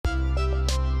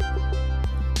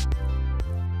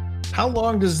How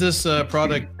long does this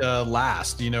product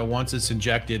last, once it's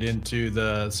injected into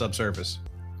the subsurface?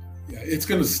 Yeah, it's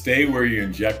going to stay where you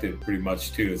inject it pretty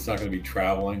much too. It's not going to be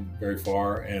traveling very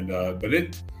far, and but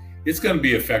it's going to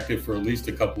be effective for at least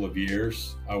a couple of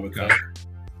years, I would think.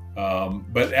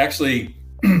 But actually,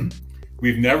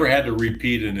 we've never had to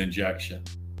repeat an injection,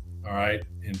 all right,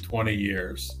 in 20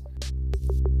 years.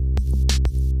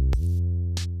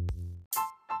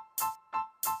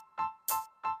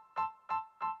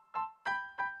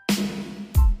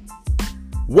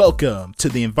 Welcome to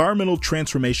the Environmental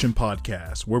Transformation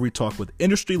Podcast, where we talk with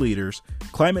industry leaders,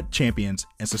 climate champions,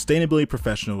 and sustainability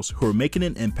professionals who are making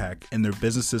an impact in their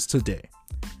businesses today.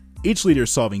 Each leader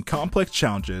is solving complex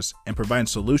challenges and providing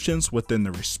solutions within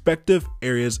their respective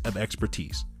areas of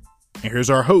expertise. And here's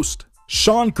our host,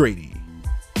 Sean Grady.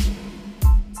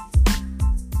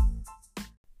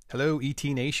 Hello, ET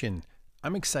Nation.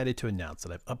 I'm excited to announce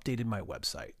that I've updated my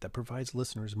website that provides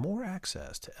listeners more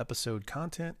access to episode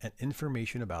content and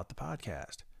information about the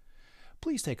podcast.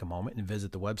 Please take a moment and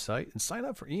visit the website and sign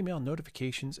up for email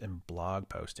notifications and blog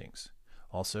postings.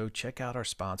 Also, check out our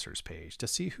sponsors page to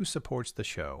see who supports the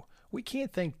show. We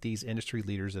can't thank these industry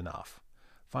leaders enough.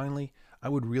 Finally, I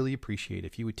would really appreciate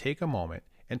if you would take a moment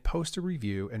and post a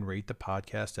review and rate the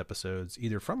podcast episodes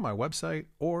either from my website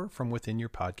or from within your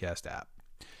podcast app.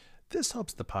 This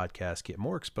helps the podcast get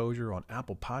more exposure on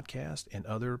Apple Podcasts and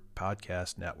other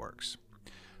podcast networks.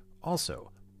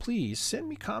 Also, please send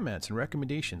me comments and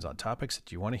recommendations on topics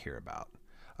that you want to hear about.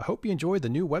 I hope you enjoyed the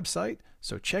new website,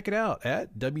 so check it out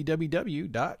at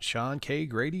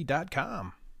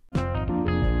www.seankgrady.com.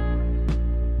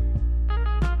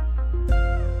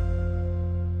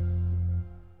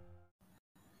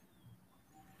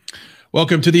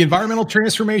 Welcome to the Environmental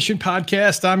Transformation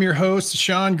Podcast. I'm your host,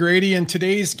 Sean Grady, and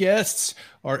today's guests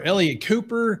are Elliot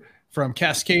Cooper from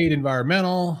Cascade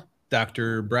Environmental,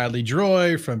 Dr. Bradley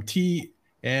Droy from T,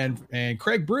 and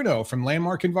Craig Bruno from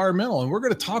Landmark Environmental. And we're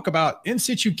going to talk about in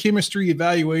situ chemistry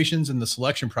evaluations and the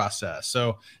selection process.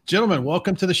 So, gentlemen,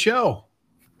 welcome to the show.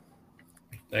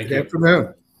 Thank you. Good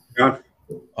afternoon.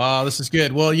 This is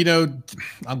good. Well,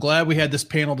 I'm glad we had this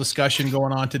panel discussion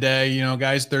going on today.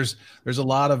 Guys, there's a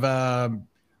lot of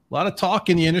talk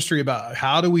in the industry about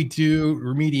how do we do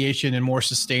remediation in a more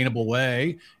sustainable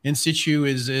way. In situ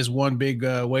is one big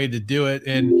way to do it.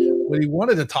 And what we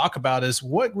wanted to talk about is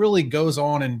what really goes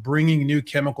on in bringing new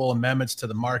chemical amendments to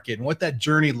the market and what that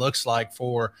journey looks like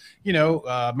for,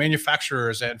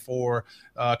 manufacturers and for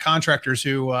contractors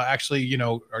who actually,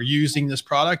 are using this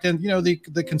product and,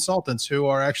 the consultants who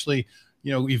are actually,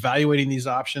 evaluating these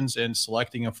options and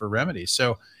selecting them for remedies.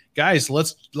 So guys,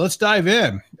 let's dive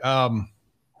in.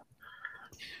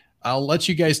 I'll let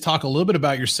you guys talk a little bit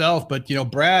about yourself, but,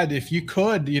 Brad, if you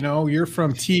could, you're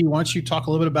from T. Why don't you talk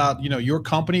a little bit about, your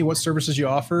company, what services you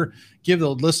offer, give the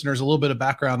listeners a little bit of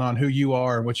background on who you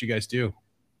are and what you guys do.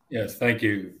 Yes, thank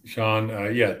you, Sean.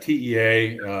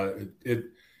 TEA, it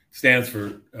stands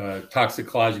for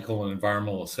Toxicological and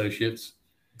Environmental Associates.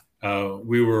 I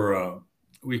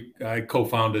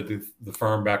co-founded the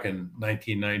firm back in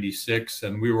 1996,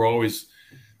 and we were always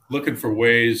looking for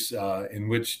ways in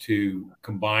which to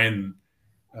combine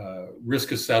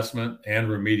risk assessment and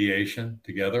remediation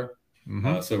together.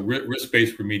 Mm-hmm. So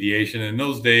risk-based remediation. In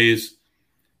those days,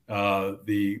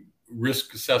 the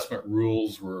risk assessment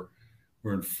rules were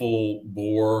in full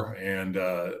bore, and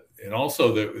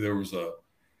also there was a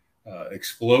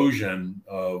explosion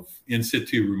of in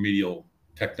situ remedial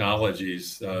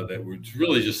technologies that were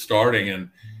really just starting. And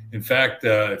in fact,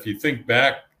 if you think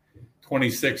back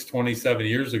 27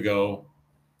 years ago,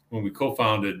 when I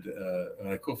co-founded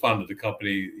the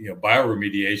company,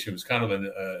 bioremediation was kind of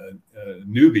a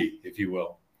newbie, if you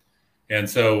will. And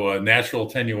so natural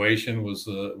attenuation was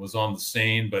on the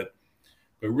scene, but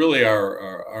really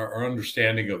our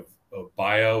understanding of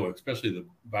bio, especially the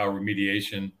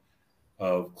bioremediation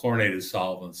of chlorinated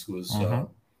solvents was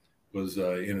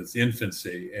in its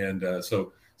infancy. And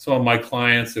so some of my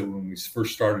clients that when we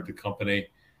first started the company,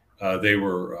 they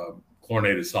were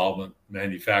chlorinated solvent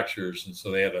manufacturers, and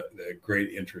so they had a great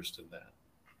interest in that.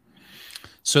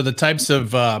 So the types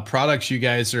of products you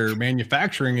guys are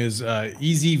manufacturing is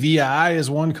EZVI is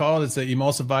one called. It's the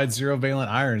emulsified zero valent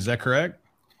iron. Is that correct?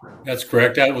 That's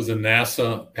correct. That was a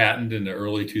NASA patent in the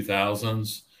early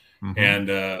 2000s. Mm-hmm. And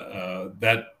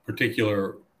that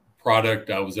particular product,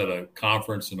 I was at a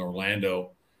conference in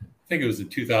Orlando. I think it was in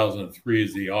 2003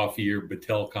 is the off-year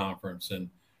Battelle conference. And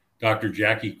Dr.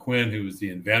 Jackie Quinn, who was the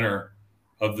inventor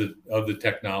of the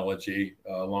technology,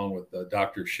 along with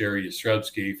Dr. Sherry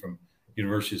Yastrzebski from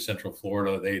University of Central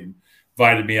Florida, they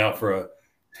invited me out for a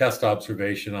test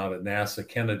observation out at NASA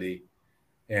Kennedy.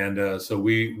 And so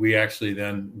we actually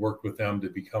then worked with them to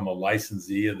become a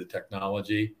licensee of the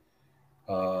technology.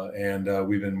 And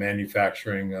we've been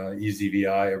manufacturing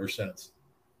EZVI ever since.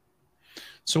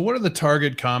 So what are the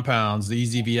target compounds the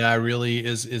EZVI really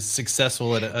is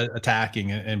successful at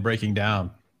attacking and breaking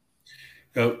down?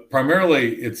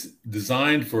 Primarily, it's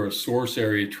designed for a source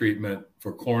area treatment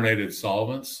for chlorinated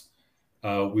solvents.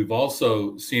 We've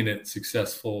also seen it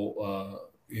successful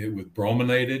with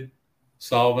brominated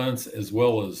solvents, as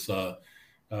well as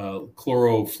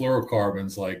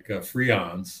chlorofluorocarbons like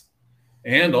freons,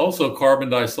 and also carbon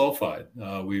disulfide.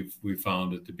 We've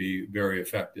found it to be very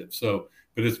effective. So,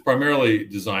 but it's primarily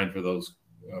designed for those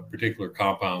particular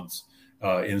compounds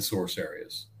in source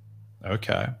areas.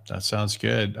 Okay, that sounds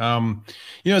good.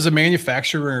 As a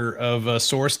manufacturer of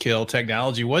source kill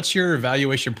technology, what's your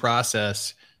evaluation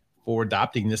process for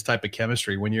adopting this type of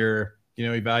chemistry when you're,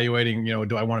 evaluating,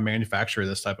 do I want to manufacture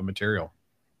this type of material?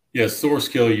 Yes, source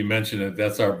kill, you mentioned it.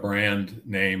 That's our brand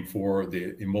name for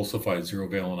the emulsified zero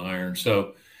valent iron.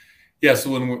 So, so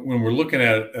when we're looking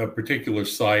at a particular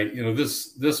site,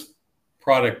 this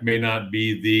product may not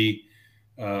be the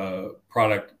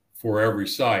product for every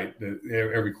site,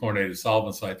 every chlorinated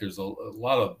solvent site. There's a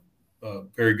lot of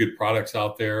very good products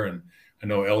out there. And I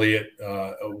know Elliot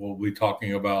will be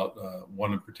talking about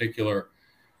one in particular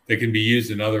that can be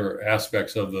used in other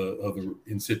aspects of the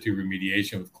in situ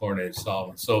remediation with chlorinated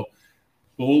solvents. So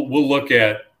we'll look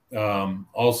at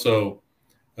also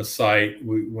a site.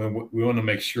 We want to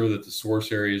make sure that the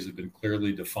source areas have been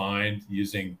clearly defined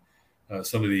using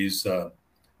some of these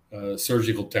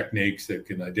surgical techniques that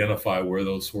can identify where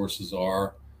those sources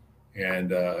are.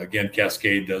 And again,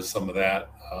 Cascade does some of that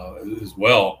as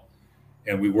well.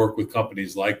 And we work with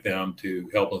companies like them to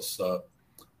help us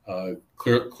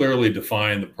clearly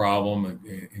define the problem,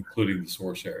 including the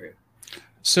source area.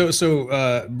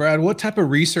 So, Brad, what type of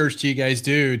research do you guys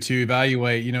do to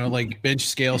evaluate, like bench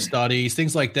scale studies,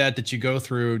 things like that you go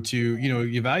through to,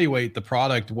 evaluate the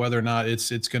product, whether or not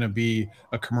it's going to be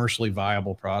a commercially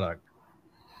viable product?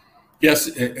 Yes,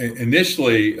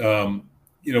 initially,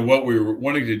 what we were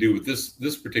wanting to do with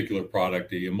this particular product,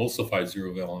 the emulsified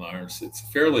zero valent iron, it's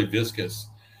fairly viscous.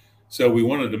 So we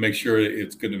wanted to make sure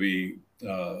it's going to be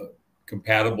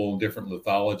compatible in different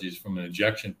lithologies from an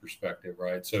injection perspective,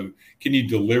 right? So can you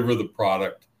deliver the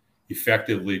product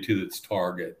effectively to its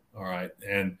target? All right.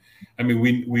 And I mean,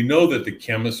 we know that the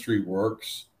chemistry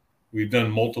works. We've done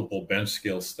multiple bench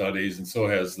scale studies, and so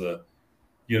has the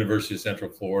University of Central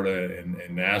Florida and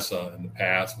NASA in the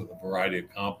past with a variety of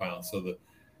compounds.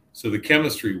 So the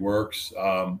chemistry works.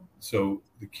 So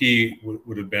the key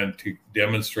would have been to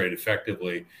demonstrate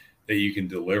effectively that you can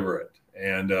deliver it.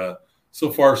 And so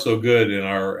far, so good in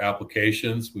our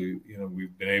applications. We've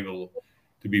been able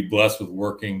to be blessed with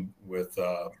working with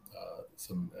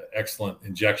some excellent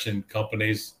injection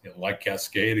companies, like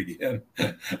Cascade. Again,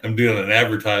 I'm doing an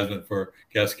advertisement for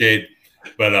Cascade.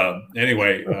 But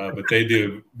anyway, but they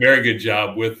do a very good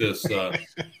job with this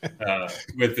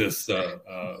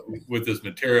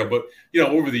material. But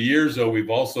over the years, though, we've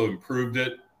also improved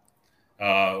it.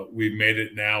 We've made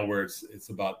it now where it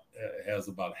has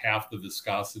about half the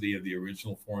viscosity of the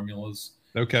original formulas.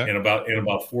 Okay, and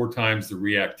about 4 times the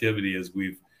reactivity as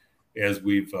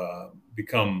we've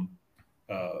become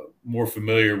more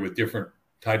familiar with different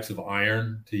types of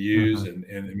iron to use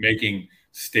and making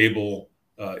stable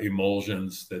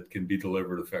emulsions that can be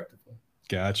delivered effectively.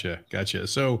 Gotcha.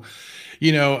 So,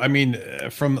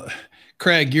 from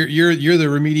Craig, you're the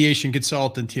remediation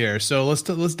consultant here. So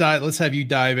let's have you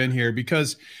dive in here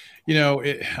because,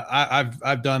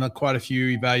 I've done quite a few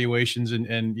evaluations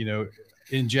and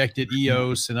injected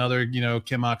EOS and other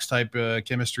chemox type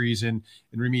chemistries in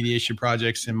remediation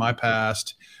projects in my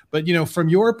past. But from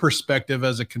your perspective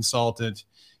as a consultant,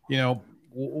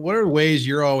 what are ways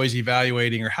you're always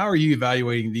evaluating, or how are you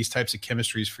evaluating these types of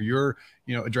chemistries for your,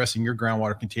 addressing your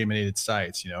groundwater contaminated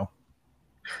sites? Yeah,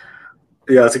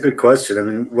 it's a good question. I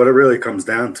mean, what it really comes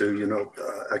down to,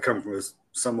 I come from a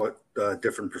somewhat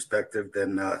different perspective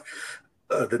than a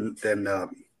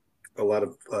lot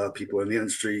of people in the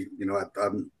industry.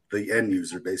 I'm the end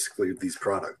user basically of these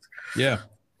products. Yeah,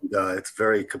 it's a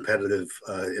very competitive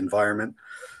environment.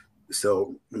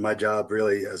 So my job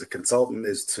really as a consultant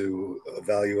is to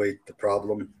evaluate the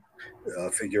problem,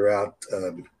 figure out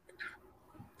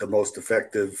the most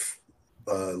effective,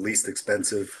 least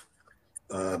expensive,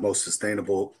 most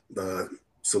sustainable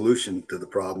solution to the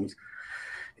problems.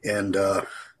 And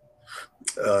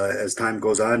as time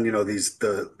goes on,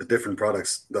 the different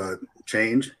products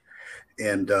change,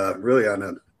 and really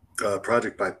on a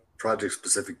project by project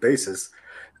specific basis,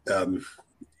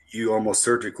 you almost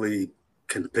surgically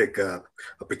can pick a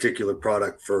particular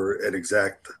product for an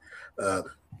exact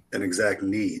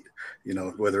need,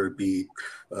 whether it be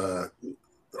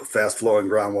fast flowing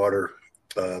groundwater,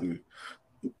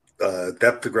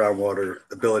 depth of groundwater,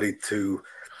 ability to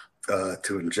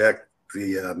inject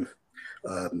the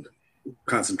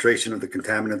concentration of the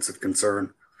contaminants of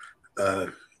concern,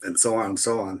 and so on and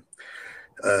so on.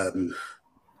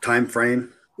 Time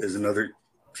frame is another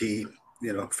key,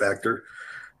 factor.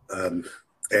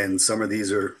 And some of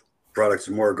these products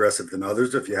are more aggressive than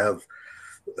others. If you have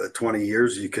 20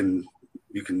 years, you can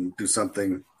do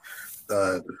something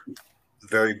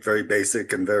very, very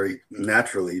basic and very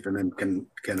natural even, and can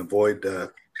avoid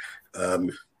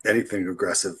anything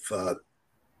aggressive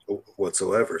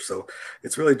whatsoever. So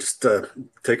it's really just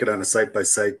take it on a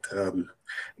site-by-site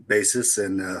basis,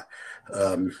 and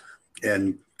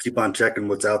keep on checking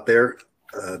what's out there,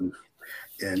 and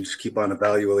just keep on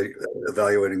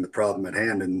evaluating the problem at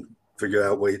hand, and figure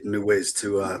out new ways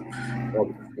to help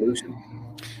the solution.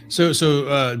 So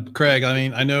Craig, I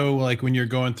mean, I know like when you're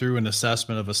going through an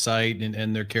assessment of a site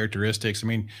and their characteristics, I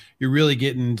mean, you're really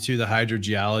getting to the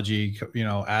hydrogeology,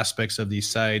 aspects of these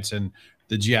sites, and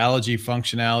the geology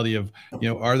functionality of,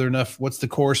 are there enough, what's the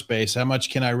core space? How much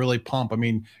can I really pump? I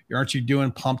mean, aren't you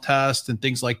doing pump tests and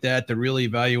things like that to really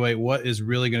evaluate what is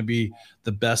really going to be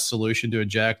the best solution to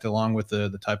inject along with the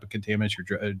type of contaminants you're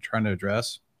trying to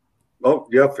address? Oh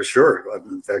yeah, for sure.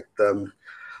 In fact, on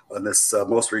this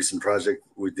most recent project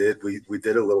we did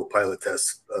a little pilot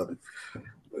test,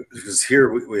 because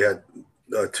here we had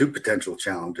two potential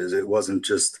challenges. It wasn't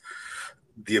just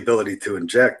the ability to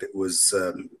inject; it was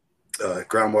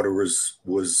groundwater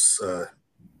was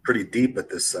pretty deep at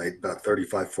this site, about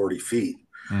 35-40 feet.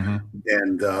 Mm-hmm.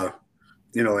 And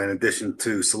in addition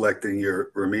to selecting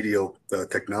your remedial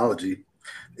technology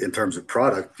in terms of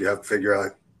product, you have to figure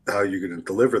out how you're going to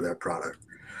deliver that product.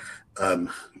 And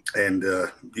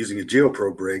using a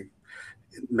geoprobe rig,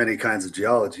 many kinds of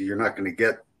geology, you're not going to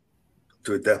get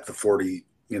to a depth of 40,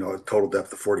 a total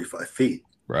depth of 45 feet.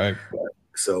 Right.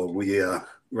 So we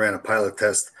ran a pilot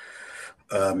test.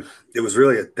 It was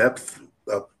really a depth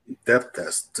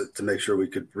test to make sure we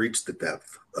could reach the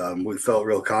depth. We felt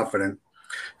real confident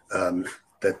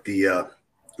that the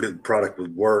product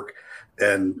would work,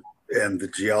 and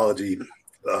the geology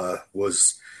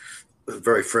was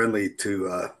very friendly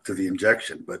to the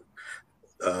injection. But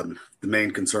the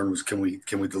main concern was, can we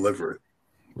deliver it?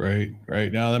 Right.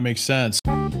 Now that makes sense.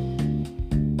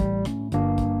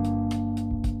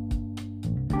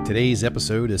 Today's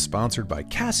episode is sponsored by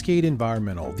Cascade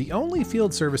Environmental, the only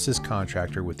field services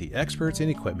contractor with the experts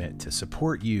and equipment to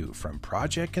support you from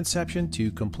project conception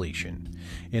to completion.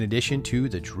 In addition to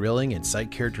the drilling and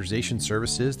site characterization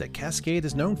services that Cascade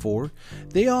is known for,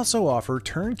 they also offer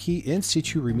turnkey in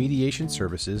situ remediation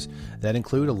services that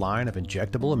include a line of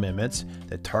injectable amendments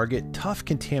that target tough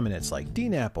contaminants like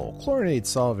DNAPL, chlorinated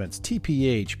solvents,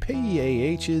 TPH,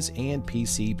 PAHs, and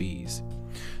PCBs.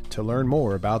 To learn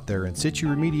more about their in situ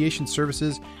remediation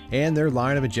services and their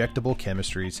line of injectable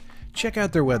chemistries, check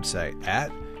out their website at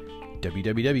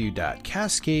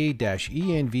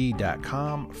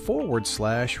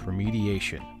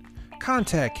www.cascade-env.com/remediation.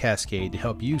 Contact Cascade to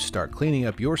help you start cleaning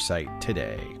up your site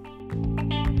today.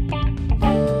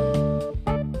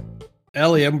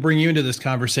 Ellie, I'm bringing you into this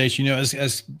conversation,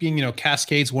 as being,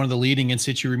 Cascade's one of the leading in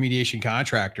situ remediation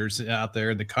contractors out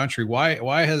there in the country.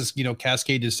 Why has,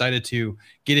 Cascade decided to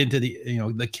get into the,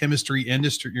 the chemistry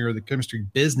industry, or the chemistry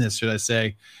business, should I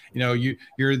say?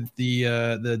 You're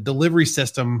the delivery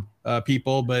system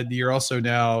people, but you're also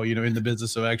now, in the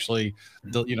business of actually,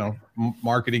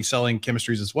 marketing, selling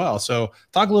chemistries as well. So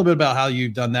talk a little bit about how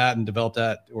you've done that and developed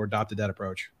that or adopted that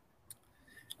approach.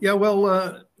 Yeah,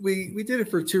 well, we did it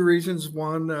for two reasons.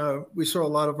 One, we saw a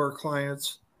lot of our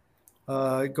clients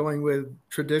going with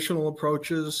traditional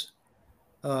approaches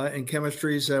and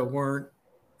chemistries that weren't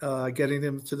getting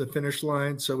them to the finish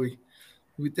line. So we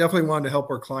definitely wanted to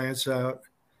help our clients out.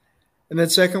 And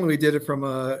then secondly, we did it from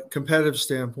a competitive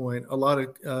standpoint. A lot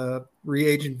of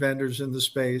reagent vendors in the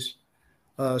space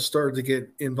started to get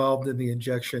involved in the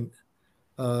injection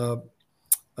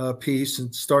piece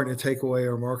and starting to take away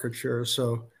our market share.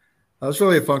 So it's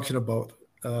really a function of both.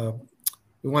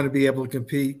 We want to be able to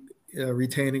compete,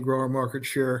 retain and grow our market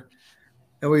share.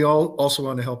 And we also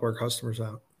want to help our customers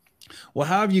out. Well,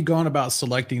 how have you gone about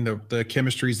selecting the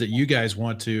chemistries that you guys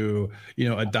want to,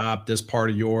 adopt as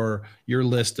part of your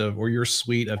list of, or your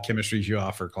suite of chemistries you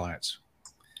offer clients?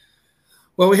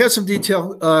 Well, we had some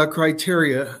detailed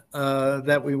criteria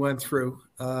that we went through.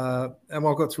 I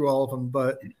won't go through all of them,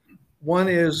 but one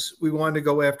is we wanted to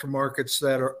go after markets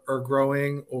that are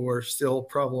growing or still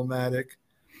problematic.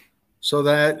 So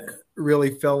that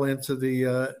really fell into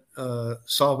the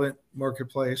solvent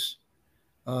marketplace.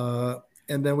 And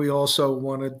then we also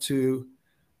wanted to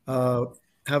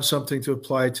have something to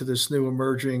apply to this new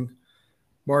emerging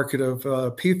market of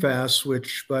PFAS,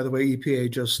 which, by the way,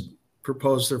 EPA just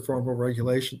proposed their formal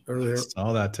regulation or their I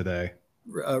saw that today.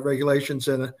 Regulations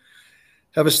and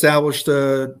have established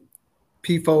a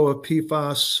PFO of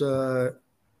PFAS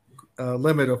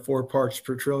limit of 4 parts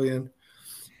per trillion,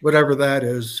 whatever that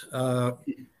is. I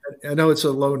know it's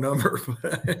a low number,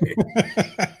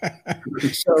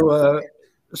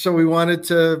 so we wanted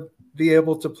to be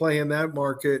able to play in that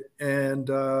market, and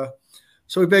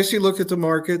so we basically looked at the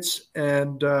markets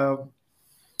and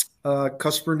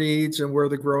customer needs and where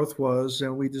the growth was,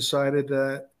 and we decided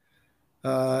that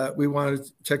we wanted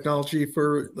technology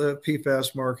for the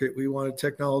PFAS market. We wanted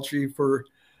technology for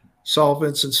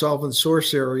solvents and solvent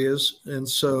source areas, and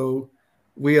so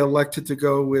we elected to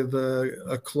go with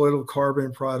a colloidal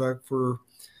carbon product for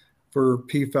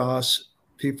PFAS,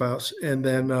 and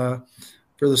then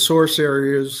for the source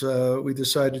areas, we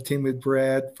decided to team with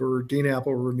Brad for DNAPL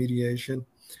remediation.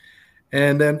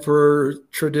 And then for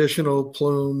traditional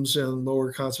plumes and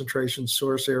lower concentration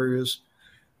source areas,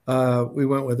 we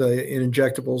went with an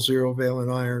injectable zero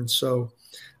valent iron. So,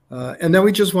 and then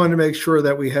we just wanted to make sure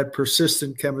that we had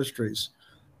persistent chemistries,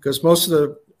 because most of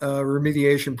the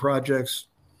remediation projects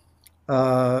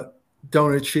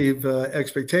don't achieve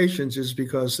expectations is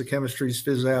because the chemistries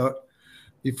fizz out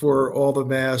before all the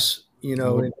mass, in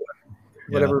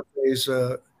whatever phase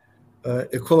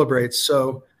equilibrates.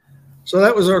 So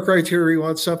that was our criteria. We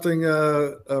want something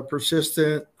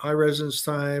persistent, high residence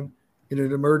time in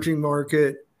an emerging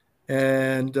market,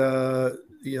 and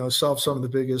solve some of the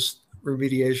biggest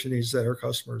remediation needs that our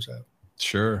customers have.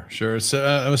 Sure. So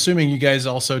I'm assuming you guys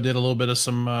also did a little bit of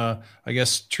some, I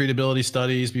guess, treatability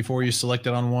studies before you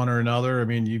selected on one or another. I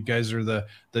mean, you guys are the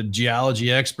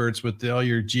geology experts with all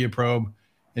your geoprobe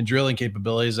and drilling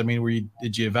capabilities. I mean,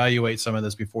 did you evaluate some of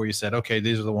this before you said, okay,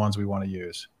 these are the ones we want to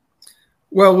use?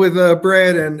 Well, with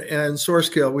Brad and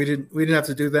SourceKill, we didn't have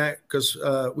to do that because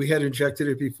we had injected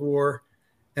it before,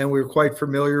 and we were quite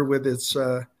familiar with its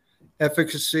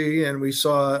efficacy, and we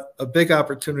saw a big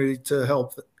opportunity to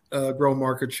help grow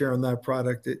market share on that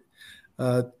product.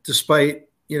 Despite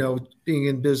being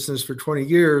in business for 20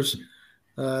 years,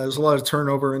 there's a lot of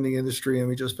turnover in the industry, and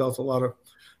we just felt a lot of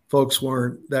folks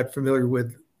weren't that familiar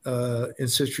with in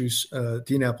situ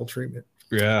DNAPL treatment.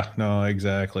 Yeah, no,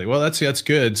 exactly. Well, that's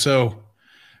good. So,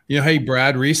 hey,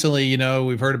 Brad, recently,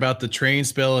 we've heard about the train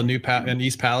spill in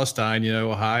East Palestine,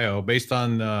 Ohio, based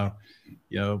on,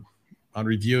 on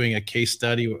reviewing a case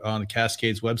study on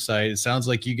Cascade's website. It sounds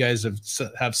like you guys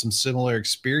have some similar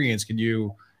experience. Can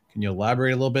you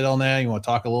elaborate a little bit on that? You want to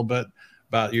talk a little bit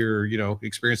about your,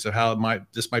 experience of how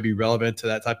this might be relevant to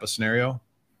that type of scenario?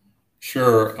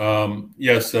 Sure.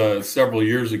 Yes. Several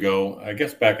years ago, I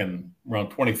guess back in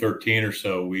around 2013 or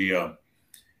so, we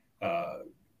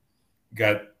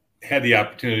had the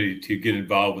opportunity to get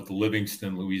involved with the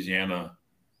Livingston, Louisiana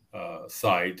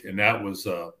site, and that was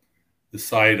the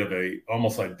site of a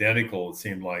almost identical, it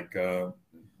seemed like,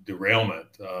 derailment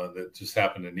that just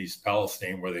happened in East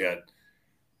Palestine, where they had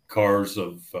cars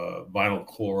of vinyl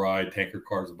chloride, tanker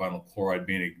cars of vinyl chloride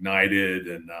being ignited,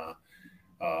 and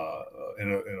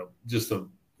just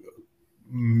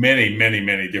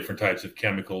many different types of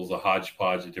chemicals, a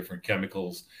hodgepodge of different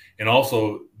chemicals, and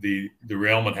also the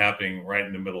derailment happening right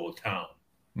in the middle of town,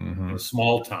 in a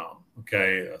small town,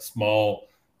 a small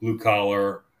blue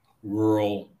collar,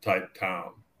 rural type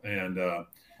town. And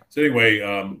so anyway,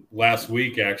 last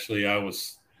week, actually, I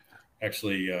was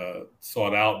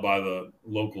sought out by the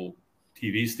local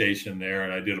TV station there,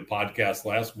 and I did a podcast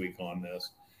last week on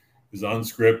this. It was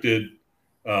unscripted,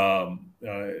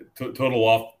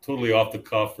 totally off the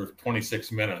cuff for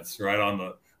 26 minutes, right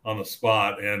on the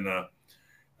spot. And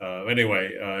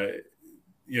anyway,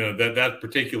 that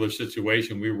particular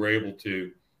situation, we were able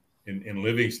to, in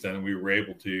Livingston, we were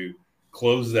able to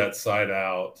close that site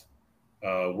out,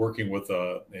 working with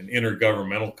an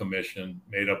intergovernmental commission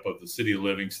made up of the city of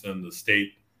Livingston, the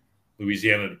state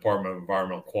Louisiana Department of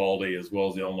Environmental Quality, as well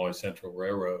as the Illinois Central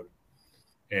Railroad.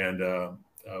 And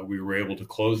we were able to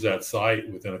close that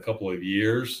site within a couple of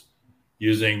years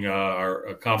using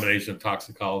a combination of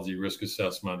toxicology, risk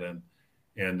assessment,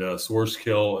 and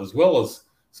SourceKill, as well as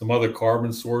some other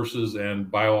carbon sources and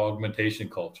bioaugmentation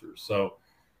cultures. So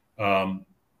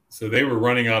they were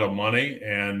running out of money,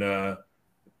 and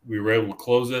we were able to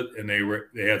close it, and they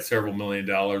had several $1 million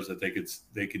that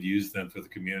they could use then for the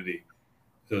community.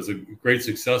 So it was a great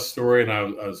success story, and I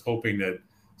was hoping that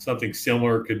something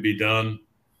similar could be done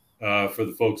for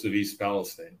the folks of East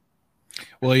Palestine.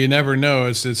 Well, you never know.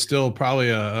 It's still probably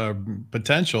a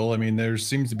potential. I mean, there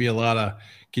seems to be a lot of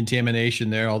contamination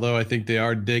there, although I think they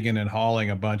are digging and hauling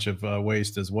a bunch of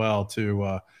waste as well to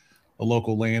a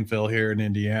local landfill here in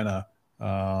Indiana,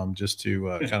 just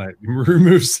to kind of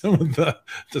remove some of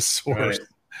the source. Right.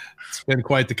 It's been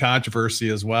quite the controversy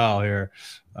as well here.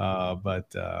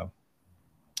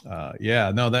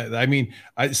 Yeah, no, that, I mean,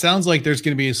 it sounds like there's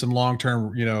going to be some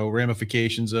long-term,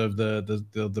 ramifications of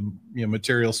the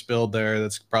material spilled there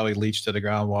that's probably leached to the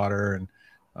groundwater,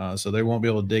 and so they won't be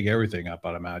able to dig everything up,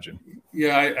 I'd imagine.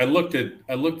 Yeah, I looked at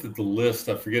the list.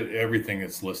 I forget everything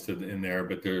that's listed in there,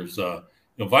 but there's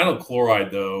vinyl chloride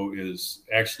though is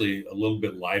actually a little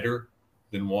bit lighter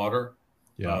than water.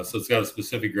 Yeah. So it's got a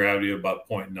specific gravity of about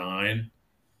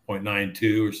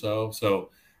 0.92 or so. So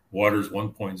water is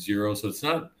 1.0. So it's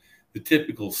not the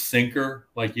typical sinker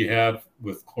like you have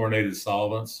with chlorinated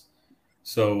solvents.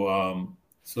 So,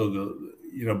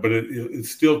 but it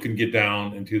still can get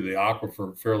down into the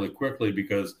aquifer fairly chloride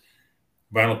because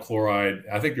vinyl chloride,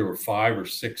 I think there were 5 or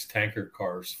 6 tanker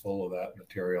cars full of that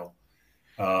material.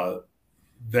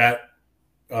 That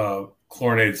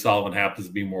chlorinated solvent happens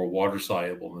to be more water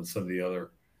soluble than some of the other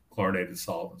chlorinated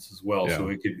solvents as well. Yeah. So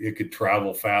it could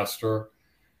travel faster.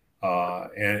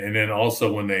 And then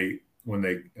also when they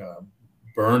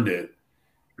burned it,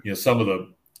 some of the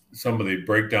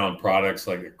breakdown products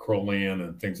like acrolein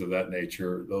and things of that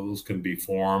nature, those can be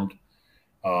formed.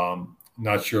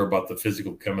 Not sure about the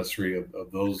physical chemistry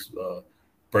of those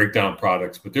breakdown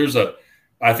products, but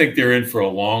I think they're in for a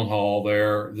long haul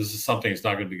there. This is something that's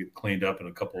not going to be cleaned up in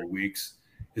a couple of weeks.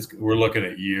 We're looking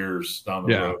at years down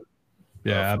the road.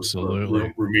 Yeah,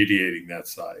 absolutely. For remediating that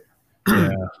site. Yeah,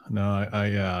 no,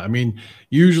 I mean,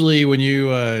 usually when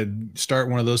you start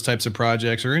one of those types of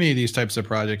projects or any of these types of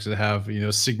projects that have,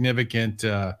 significant,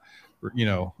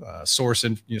 source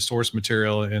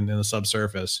material in the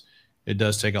subsurface, it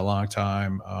does take a long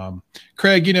time.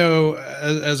 Craig,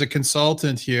 as a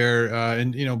consultant here,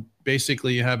 and,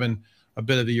 basically having a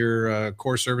bit of your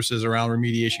core services around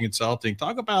remediation consulting,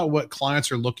 talk about what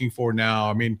clients are looking for now.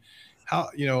 I mean,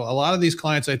 how, a lot of these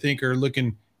clients I think are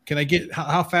looking,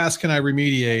 how fast can I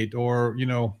remediate, or,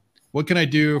 what can I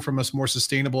do from a more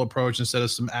sustainable approach instead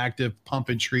of some active pump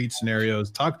and treat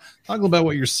scenarios? Talk a little about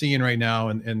what you're seeing right now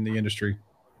in the industry.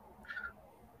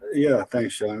 Yeah,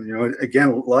 thanks, Sean. Again,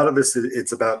 a lot of this,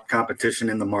 it's about competition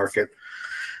in the market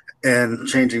and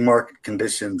changing market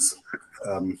conditions.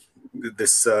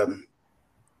 This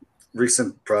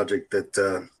recent project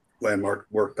that Landmark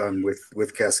worked on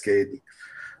with Cascade,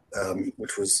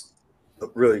 which was a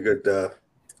really good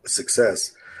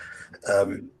success.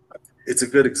 It's a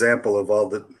good example of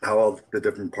how all the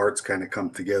different parts kind of come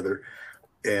together,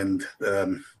 and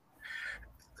the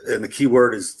key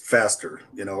word is faster.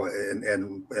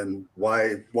 And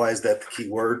why is that the key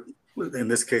word? In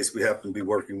this case, we happen to be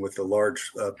working with a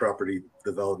large property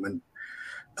development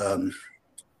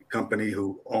company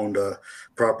who owned a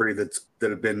property that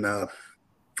had been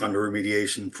under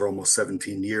remediation for almost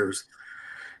 17 years.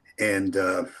 And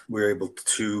we were able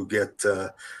to get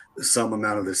some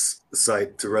amount of this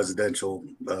site to residential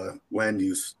land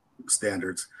use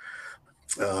standards.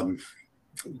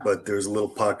 But there's a little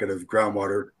pocket of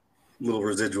groundwater, little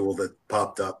residual that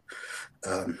popped up.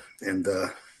 And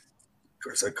of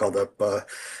course, I called up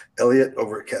Elliot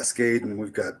over at Cascade, and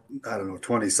we've got,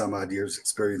 20 some odd years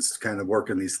experience kind of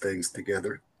working these things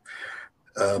together.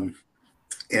 And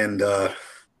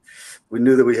we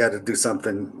knew that we had to do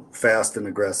something fast and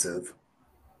aggressive.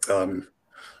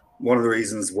 One of the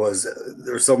reasons was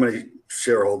there were so many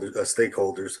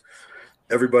stakeholders.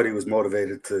 Everybody was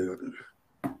motivated to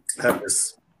have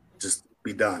this just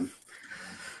be done.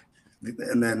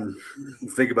 And then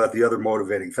think about the other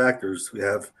motivating factors. We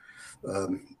have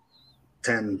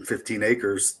 10, 15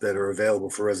 acres that are available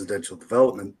for residential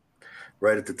development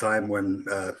right at the time when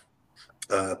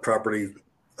property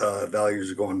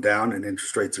values are going down and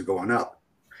interest rates are going up.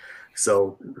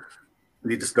 So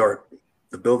we need to start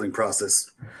the building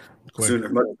process sooner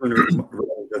rather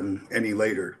than any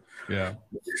later. Yeah.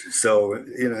 So,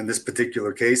 in this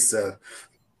particular case,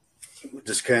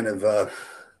 just kind of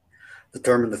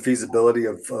determine the feasibility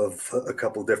of a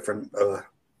couple different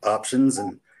options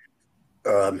and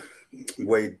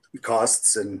weighed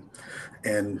costs and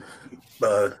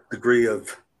degree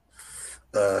of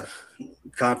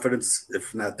confidence,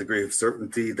 if not degree of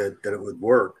certainty that it would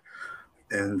work,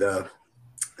 and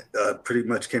pretty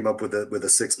much came up with a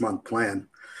 6-month plan,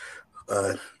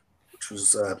 which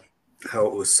was how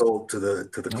it was sold to the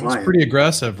client. That's pretty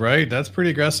aggressive, right? That's pretty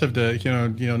aggressive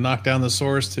to knock down the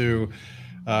source to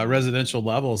residential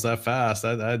levels that fast.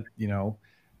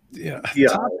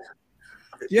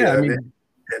 Yeah, I mean,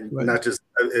 and not just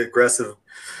aggressive,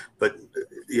 but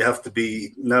you have to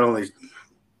be not only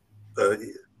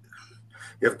you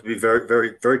have to be very,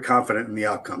 very, very confident in the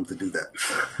outcome to do that.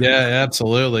 yeah,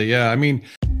 absolutely. Yeah, I mean,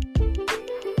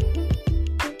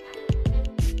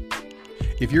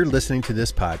 if you're listening to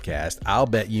this podcast, I'll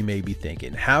bet you may be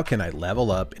thinking, how can I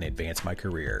level up and advance my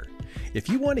career? If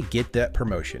you want to get that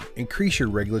promotion, increase your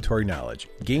regulatory knowledge,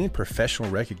 gain professional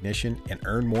recognition, and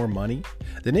earn more money,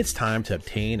 then it's time to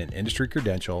obtain an industry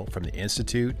credential from the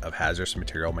Institute of Hazardous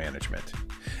Material Management.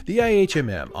 The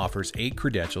IHMM offers 8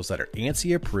 credentials that are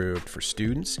ANSI approved for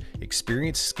students,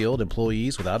 experienced skilled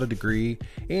employees without a degree,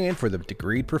 and for the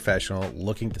degreed professional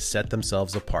looking to set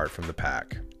themselves apart from the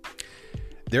pack.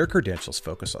 Their credentials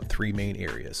focus on 3 main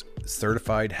areas: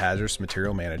 Certified Hazardous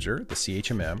Material Manager, the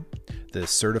CHMM, the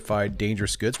Certified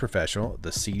Dangerous Goods Professional,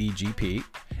 the CDGP,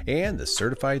 and the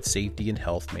Certified Safety and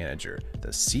Health Manager, the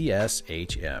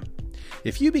CSHM.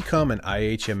 If you become an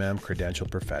IHMM credential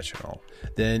professional,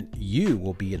 then you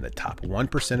will be in the top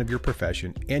 1% of your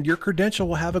profession and your credential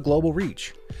will have a global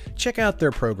reach. Check out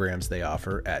their programs they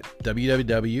offer at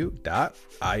www.ihmm.org.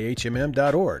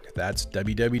 That's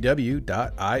www.ihmm.org.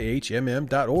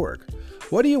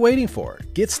 What are you waiting for?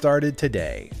 Get started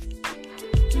today.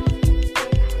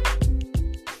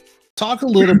 Talk a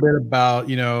little bit about,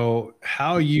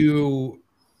 how you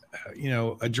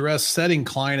address setting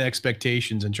client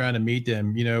expectations and trying to meet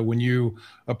them, when you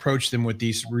approach them with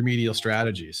these remedial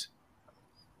strategies.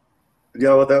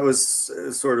 Yeah, well, that was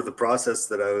sort of the process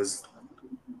that I was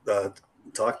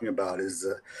talking about is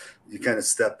you kind of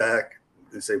step back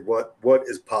and say, what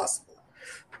is possible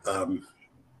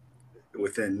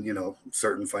within,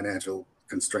 certain financial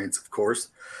constraints, of course,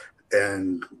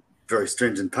 and very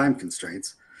stringent time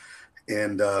constraints.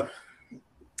 And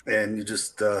you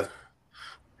just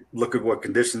look at what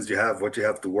conditions you have, what you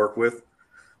have to work with,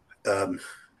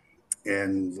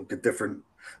 and look at different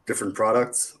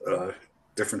products,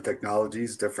 different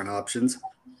technologies, different options,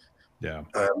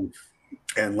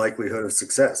 and likelihood of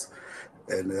success,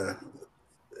 and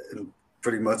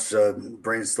pretty much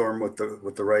brainstorm with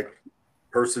the right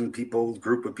person,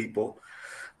 group of people.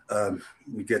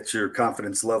 You get your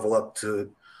confidence level up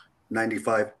to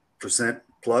 95%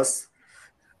 plus,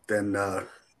 then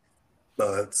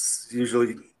it's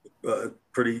usually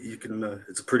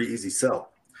it's a pretty easy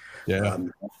sell. Yeah.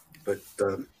 But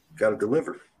got to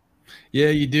deliver. Yeah,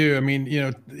 you do. I mean,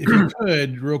 if you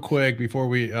could real quick before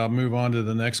we move on to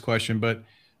the next question, but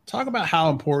talk about how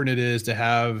important it is to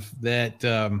have that,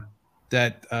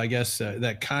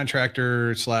 that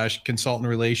contractor / consultant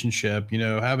relationship,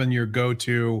 having your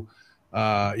go-to,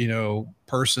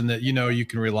 person that, you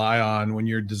can rely on when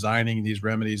you're designing these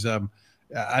remedies.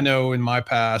 I know in my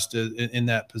past in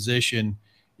that position,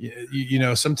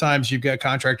 sometimes you've got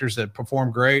contractors that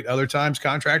perform great. Other times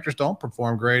contractors don't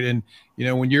perform great. And,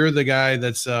 when you're the guy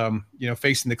that's,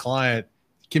 facing the client,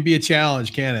 it can be a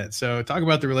challenge, can it? So talk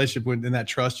about the relationship and that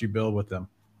trust you build with them.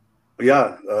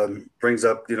 Yeah. Brings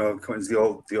up, coins the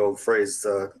old phrase,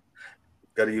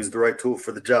 got to use the right tool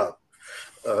for the job.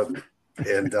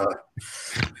 And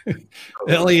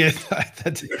Elliot,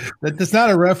 that's not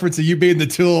a reference to you being the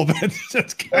tool, but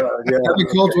that's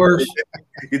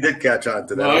you did catch on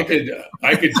to that. Well,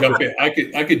 I could jump in.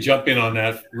 I could jump in on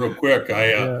that real quick.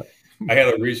 I had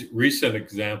a recent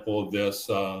example of this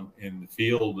in the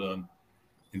field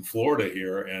in Florida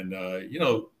here, and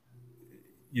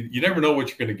you never know what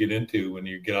you're going to get into when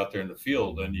you get out there in the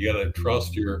field, and you got to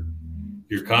trust your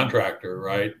contractor,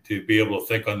 right, to be able to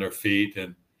think on their feet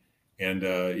and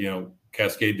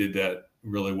Cascade did that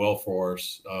really well for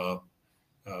us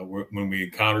when we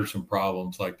encountered some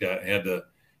problems like that. Had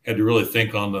to really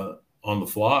think on the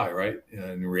fly, right,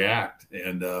 and react.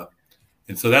 And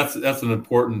so that's an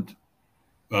important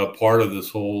part of this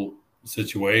whole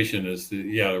situation. Is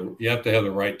you have to have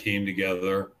the right team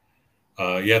together.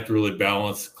 You have to really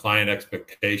balance client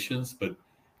expectations, but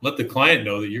let the client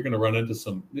know that you're going to run into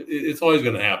it's always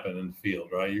going to happen in the field,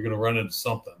 right? You're going to run into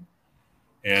something.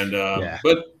 And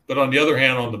but on the other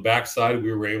hand, on the backside,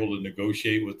 we were able to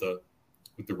negotiate with the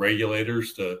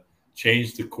regulators to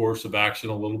change the course of action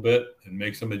a little bit and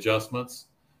make some adjustments.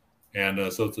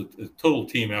 And so it's a total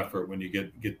team effort when you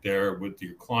get there with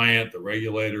your client, the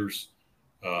regulators,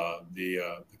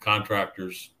 the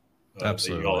contractors that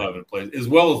you all have in place, as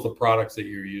well as the products that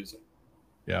you're using.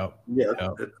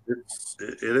 It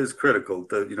is critical.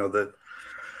 The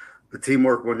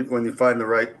teamwork when you find the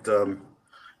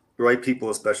right people,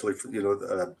 especially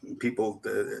people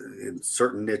in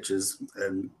certain niches,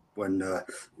 and when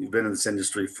you've been in this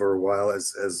industry for a while,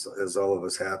 as all of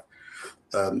us have,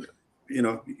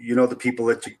 the people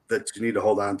that you need to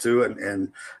hold on to,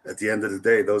 and at the end of the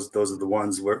day, those are the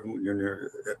ones where when you're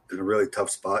in a really tough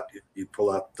spot, you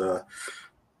pull out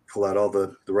all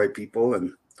the right people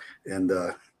and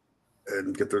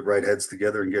get the right heads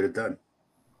together and get it done.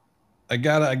 I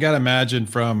gotta imagine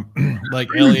from like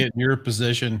Elliot, in your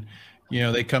position,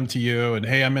 they come to you and,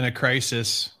 hey, I'm in a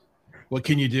crisis. What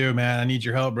can you do, man? I need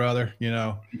your help, brother.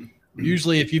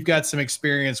 Usually if you've got some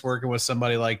experience working with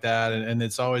somebody like that, and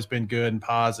it's always been good and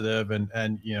positive,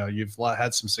 and you've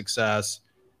had some success,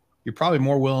 you're probably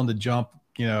more willing to jump,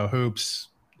 hoops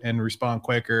and respond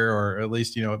quicker, or at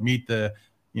least, meet the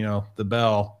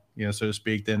bell, so to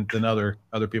speak, than other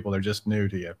people that are just new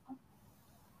to you.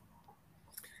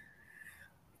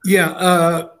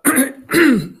 Yeah.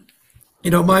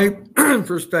 My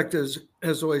perspective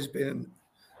has always been,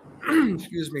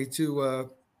 excuse me, to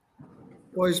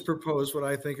always propose what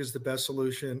I think is the best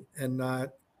solution and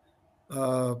not,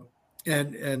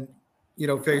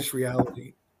 face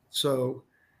reality. So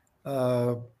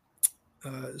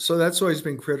that's always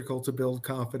been critical to build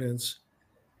confidence.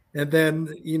 And then,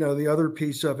 the other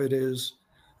piece of it is,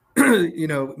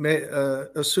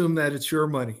 assume that it's your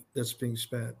money that's being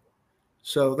spent.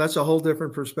 So that's a whole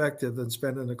different perspective than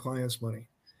spending the client's money.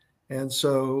 And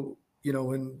so,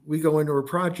 when we go into a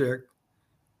project,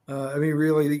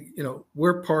 really,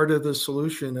 we're part of the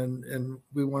solution, and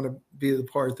we want to be the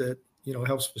part that,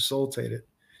 helps facilitate it.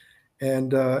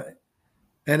 And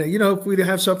if we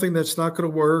have something that's not going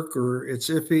to work, or it's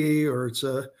iffy, or it's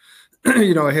a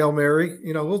Hail Mary,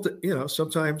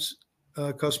 sometimes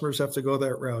customers have to go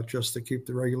that route just to keep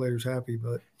the regulators happy.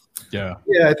 But yeah,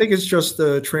 I think it's just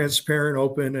a transparent,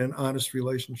 open, and honest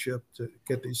relationship to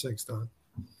get these things done.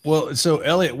 Well, so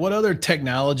Elliot, what other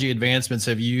technology advancements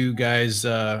have you guys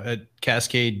at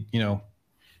Cascade,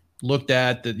 looked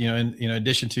at that, in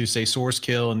addition to, say, source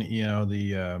kill and,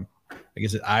 the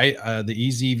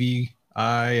EZVI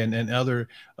and other,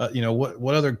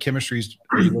 what other chemistries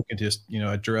are you looking to,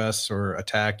 address or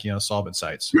attack, solvent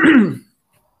sites?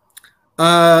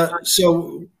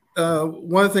 So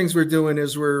one of the things we're doing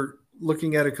is we're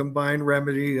looking at a combined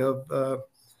remedy of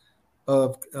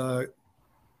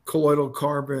colloidal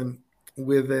carbon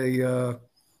with a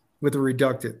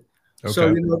reductant. Okay.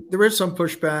 So there is some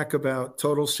pushback about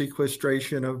total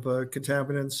sequestration of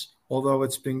contaminants, although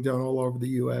it's being done all over the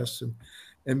U.S.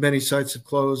 and many sites have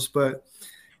closed. But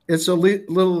it's a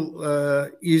little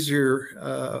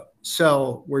easier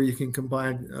cell where you can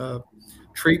combine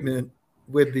treatment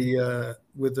with the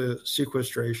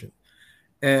sequestration,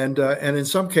 and in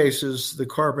some cases the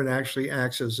carbon actually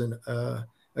acts as a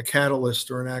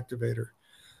catalyst or an activator.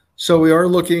 So we are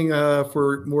looking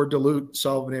for more dilute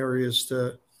solvent areas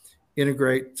to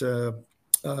integrate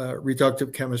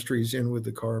reductive chemistries in with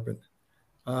the carbon.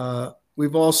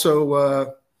 We've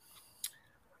also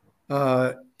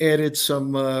added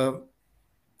some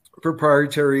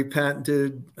proprietary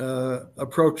patented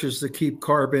approaches to keep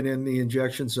carbon in the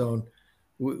injection zone.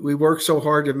 We work so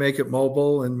hard to make it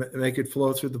mobile and make it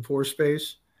flow through the pore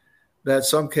space that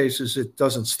some cases it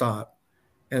doesn't stop.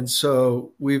 And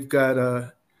so we've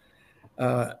got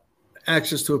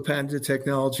access to a patented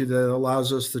technology that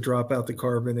allows us to drop out the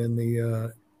carbon in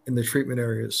the treatment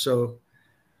areas. So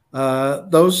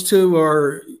those two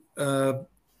are the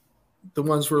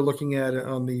ones we're looking at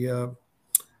on the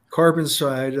carbon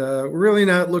side. We're really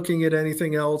not looking at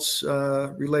anything else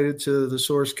related to the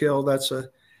source kill. That's a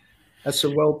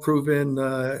well-proven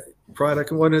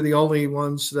product, and one of the only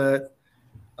ones that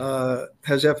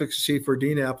has efficacy for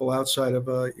DNAPL outside of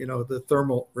the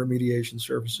thermal remediation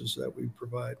services that we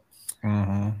provide.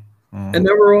 Mm-hmm. Mm-hmm. And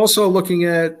then we're also looking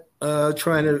at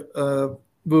trying to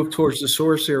move towards the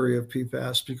source area of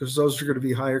PFAS, because those are going to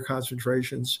be higher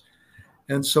concentrations.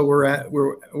 And so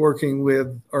we're working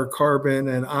with our carbon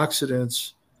and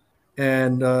oxidants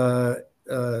and higher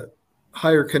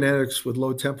kinetics with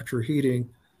low temperature heating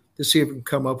to see if we can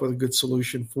come up with a good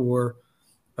solution for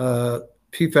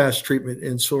PFAS treatment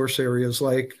in source areas,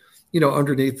 like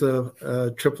underneath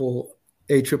the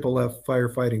AFFF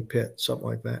firefighting pit, something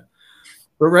like that.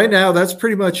 But right now, that's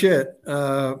pretty much it.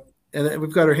 And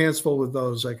we've got our hands full with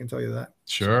those, I can tell you that.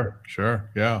 Sure.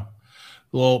 Yeah.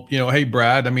 Well, hey,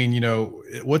 Brad,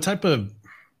 what type of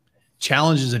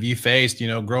challenges have you faced,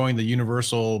 growing the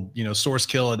universal, source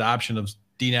kill adoption of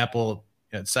DNAPL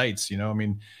at sites?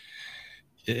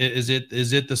 Is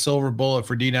it the silver bullet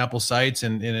for DNAPL sites?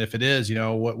 And if it is,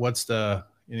 what's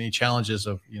any challenges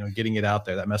of, getting it out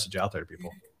there, that message out there to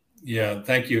people? Yeah,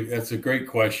 thank you. That's a great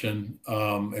question.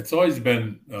 It's always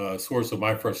been a source of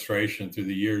my frustration through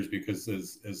the years, because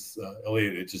as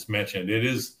Elliot had just mentioned, it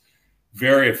is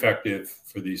very effective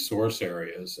for these source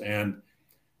areas. And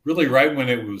really right when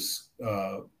it was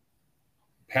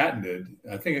patented.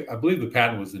 I believe the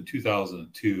patent was in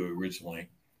 2002 originally,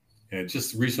 and it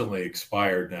just recently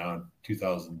expired now in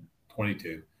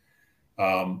 2022.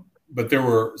 But there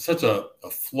were such a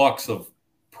flux of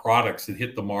products that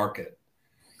hit the market.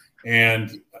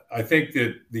 And I think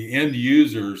that the end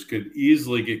users could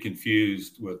easily get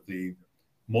confused with the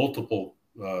multiple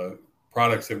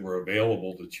products that were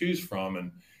available to choose from.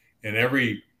 And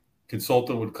every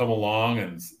consultant would come along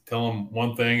and tell them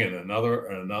one thing and another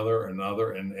and another and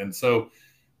another. And so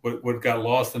what got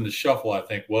lost in the shuffle, I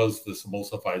think, was this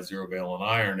emulsified zero valent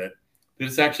iron. That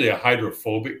it's actually a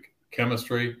hydrophobic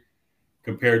chemistry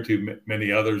compared to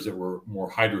many others that were more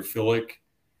hydrophilic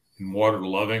and water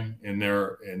loving in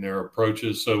their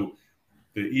approaches. So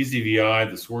the EZVI,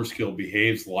 the source kill,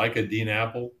 behaves like a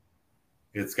DNAPL.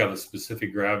 It's got a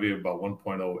specific gravity of about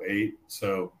 1.08.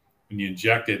 So when you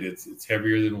inject it, it's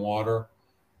heavier than water.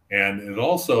 And it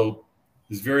also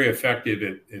is very effective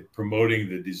at promoting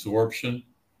the desorption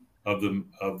of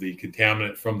the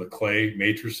contaminant from the clay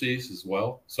matrices as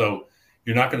well. So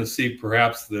you're not going to see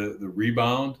perhaps the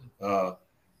rebound that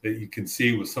you can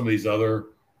see with some of these other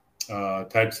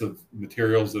types of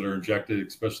materials that are injected,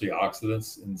 especially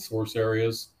oxidants in source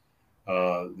areas,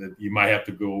 that you might have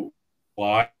to go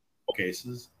apply in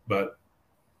cases, but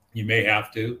you may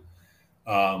have to.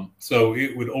 So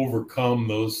it would overcome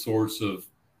those sorts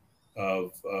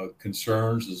of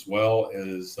concerns as well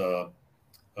as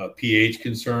pH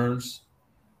concerns.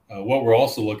 What we're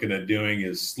also looking at doing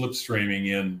is slipstreaming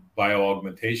in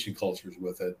bioaugmentation cultures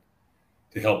with it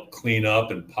to help clean up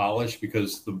and polish,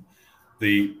 because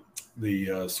the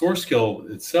source kill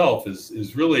itself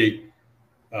is really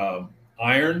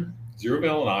iron, zero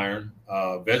valent iron,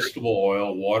 vegetable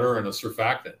oil, water, and a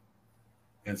surfactant.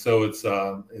 And so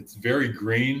it's very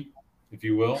green, if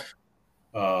you will,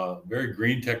 very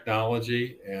green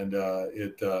technology. And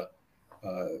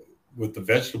with the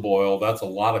vegetable oil, that's a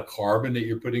lot of carbon that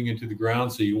you're putting into the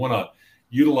ground. So you want to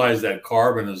utilize that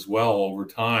carbon as well over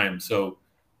time, so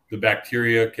the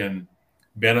bacteria can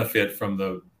benefit from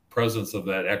the presence of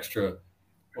that extra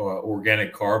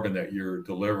organic carbon that you're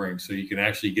delivering. So you can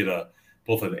actually get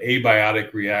both an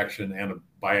abiotic reaction and a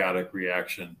biotic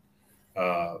reaction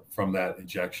from that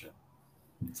injection.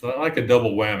 So like a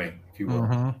double whammy, if you will.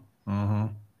 Mm-hmm. Mm-hmm.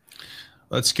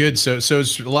 That's good. So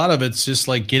it's, a lot of it's just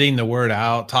like getting the word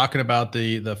out, talking about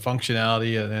the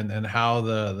functionality and how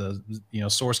the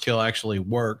source kill actually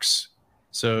works.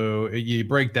 So you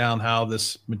break down how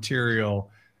this material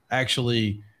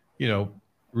actually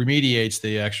remediates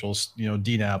the actual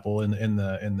DNAPL in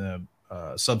the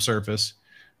subsurface,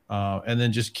 and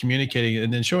then just communicating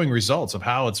and then showing results of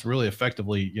how it's really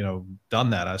effectively done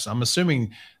that. I'm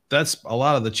assuming that's a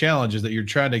lot of the challenges that you're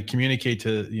trying to communicate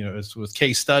to, it's with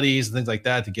case studies and things like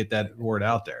that to get that word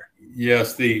out there.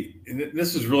 Yes.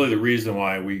 This is really the reason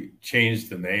why we changed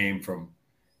the name from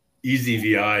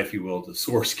EZVI, if you will, to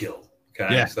source kill.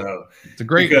 Okay. Yeah. So it's a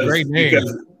great name,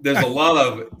 because there's a lot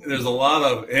of,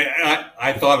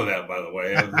 I thought of that, by the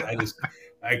way.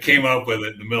 I came up with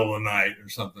it in the middle of the night or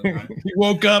something. Right? You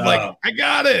woke up like, I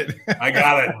got it. I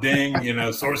got it.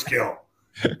 Ding, source kill.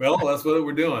 Well, that's what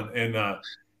we're doing. And,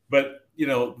 but,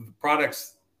 the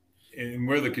products, and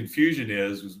where the confusion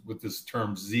is with this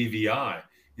term ZVI.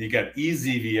 You got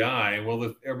EZVI.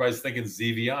 Well, everybody's thinking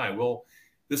ZVI. Well,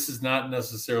 this is not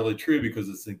necessarily true, because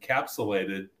it's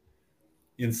encapsulated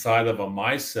inside of a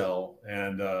micelle,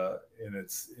 and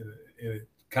it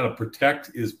kind of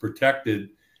is protected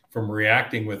from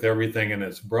reacting with everything in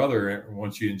its brother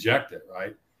once you inject it,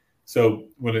 right? So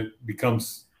when it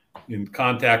becomes in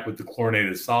contact with the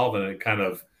chlorinated solvent, it kind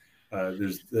of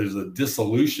there's a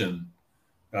dissolution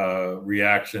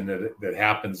reaction that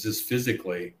happens just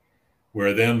physically,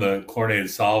 where then the chlorinated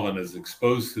solvent is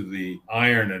exposed to the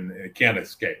iron and it can't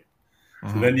escape.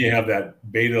 Mm-hmm. So then you have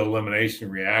that beta elimination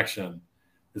reaction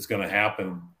that's going to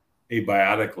happen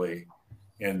abiotically,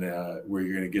 and where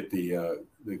you're going to get the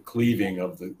cleaving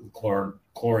of the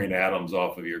chlorine atoms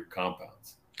off of your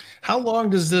compounds. How long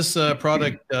does this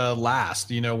product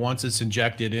last, once it's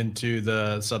injected into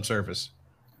the subsurface?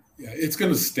 Yeah, it's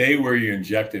going to stay where you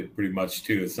inject it pretty much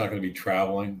too. It's not going to be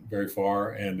traveling very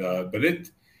far, and but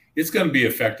it's going to be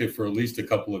effective for at least a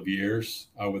couple of years,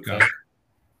 I would think.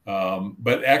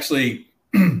 But actually,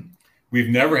 we've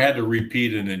never had to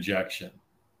repeat an injection.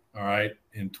 All right,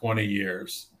 in 20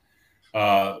 years.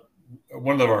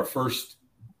 One of our first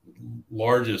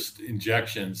largest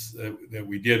injections that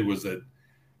we did was at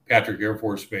Patrick Air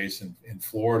Force Base in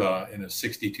Florida, in a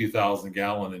 62,000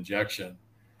 gallon injection.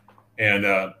 And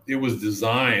it was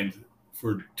designed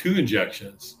for 2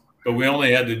 injections, but we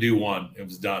only had to do 1. It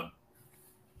was done.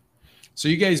 So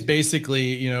you guys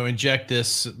basically, inject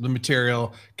the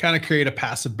material, kind of create a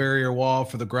passive barrier wall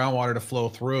for the groundwater to flow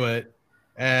through it,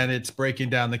 and it's breaking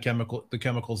down the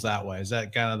chemicals that way. Is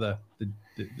that kind of the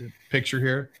picture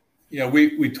here? Yeah,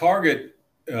 we target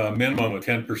a minimum of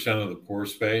 10% of the pore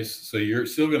space, so you're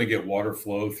still going to get water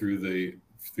flow through the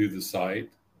site.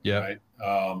 Yeah.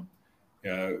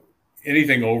 Right?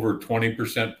 Anything over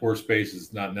 20% pore space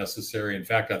is not necessary. In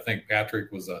fact, I think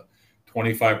Patrick was a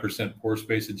 25% pore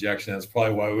space injection. That's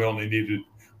probably why we only needed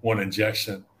one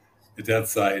injection at that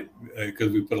site,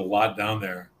 because we put a lot down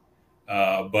there.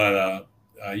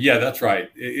 Yeah, that's right.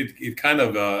 It kind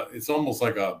of it's almost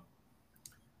like a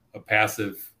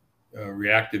passive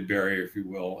reactive barrier, if you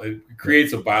will. It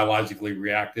creates a biologically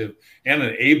reactive and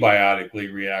an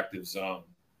abiotically reactive zone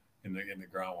in the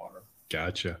groundwater.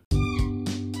 Gotcha.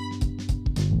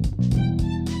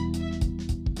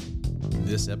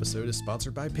 This episode is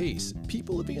sponsored by PACE,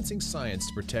 people advancing science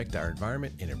to protect our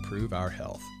environment and improve our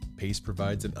health. PACE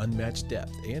provides an unmatched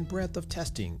depth and breadth of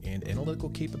testing and analytical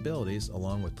capabilities,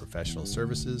 along with professional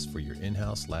services for your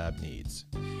in-house lab needs.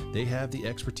 They have the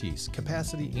expertise,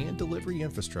 capacity, and delivery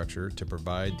infrastructure to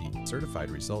provide the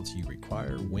certified results you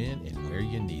require when and where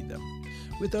you need them.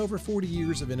 With over 40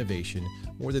 years of innovation,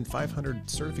 more than 500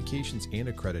 certifications and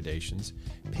accreditations,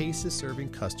 PACE is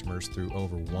serving customers through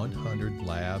over 100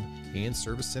 lab and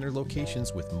service center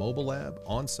locations with mobile lab,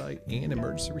 on-site, and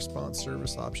emergency response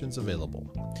service options available.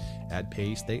 At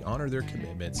PACE, they honor their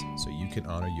commitments so you can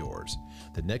honor yours.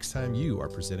 The next time you are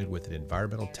presented with an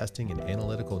environmental testing and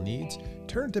analytical needs,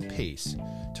 turn to PACE.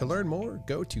 To learn more,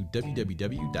 go to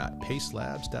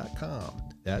www.pacelabs.com.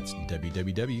 That's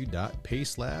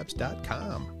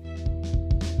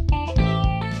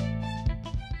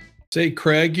www.pacelabs.com. Say,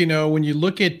 Craig, when you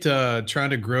look at trying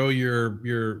to grow your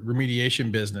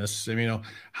remediation business,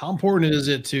 how important is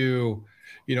it to,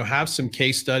 have some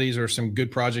case studies or some good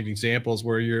project examples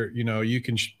where you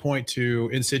can point to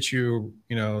in situ,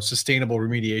 sustainable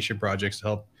remediation projects to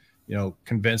help,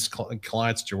 convince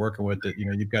clients that you're working with that,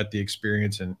 you've got the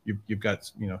experience and you've got,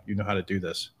 you know how to do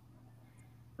this.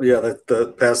 Yeah,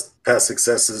 the past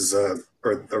successes are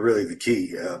really the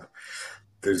key.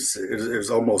 There's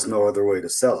almost no other way to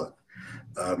sell it.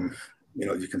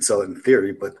 You can sell it in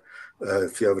theory, but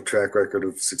if you have a track record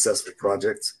of successful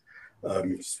projects,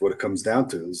 it's what it comes down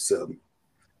to is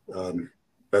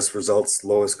best results,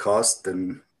 lowest cost,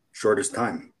 and shortest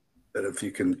time. And if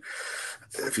you can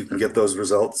get those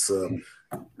results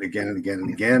again and again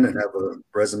and again, and have a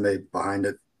resume behind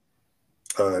it,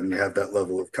 and you have that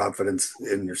level of confidence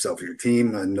in yourself, your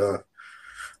team, and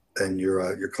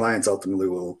your clients ultimately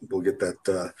will get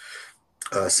that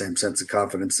same sense of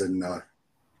confidence and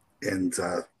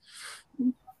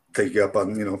take you up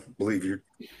on believe your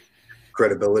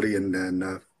credibility and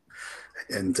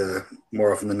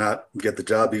more often than not get the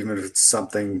job, even if it's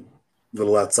something a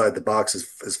little outside the box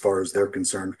as far as they're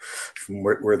concerned, from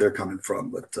where they're coming from.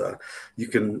 But you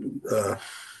can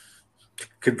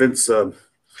convince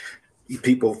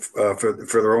people for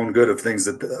their own good of things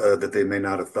that they may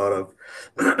not have thought of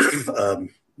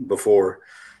before,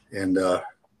 and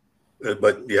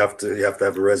but you have to have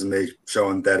a resume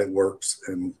showing that it works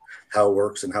and how it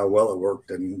works and how well it worked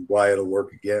and why it'll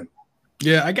work again.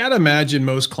 Yeah, I gotta imagine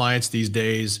most clients these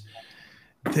days,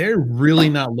 they're really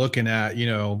not looking at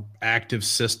active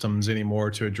systems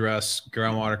anymore to address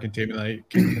groundwater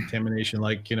contamination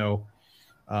like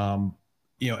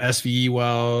SVE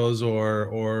wells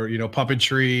or pump and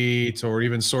treat or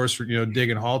even source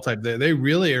dig and haul type. They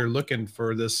really are looking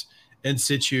for this in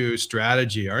situ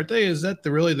strategy, aren't they? Is that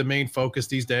really the main focus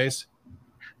these days?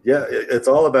 Yeah, it's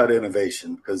all about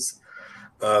innovation because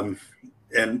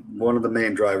and one of the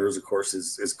main drivers, of course,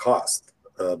 is cost.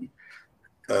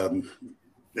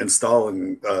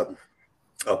 Installing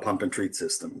a pump and treat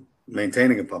system,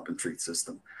 maintaining a pump and treat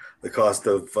system, the cost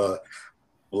of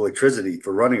electricity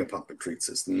for running a pump and treat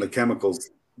system, the chemicals,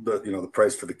 the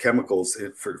price for the chemicals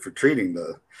for treating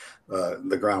the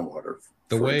groundwater,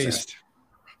 the waste,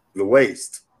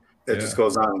 It just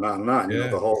goes on and on and on. Yeah,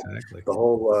 the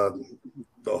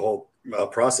whole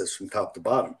process from top to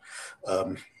bottom,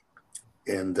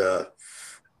 and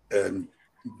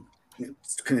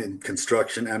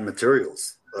construction and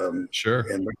materials. Sure.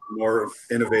 And the more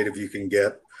innovative you can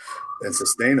get and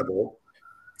sustainable,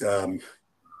 the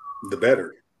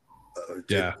better.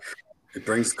 It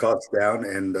brings costs down,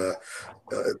 and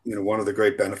one of the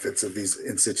great benefits of these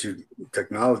in situ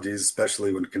technologies,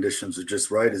 especially when conditions are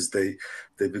just right, is they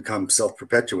become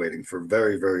self-perpetuating for a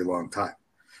very, very long time.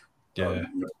 Yeah.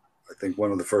 I think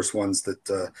one of the first ones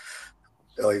that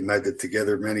Elliot and I did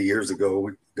together many years ago.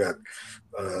 We got,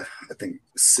 I think,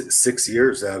 6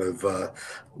 years out of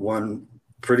one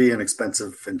pretty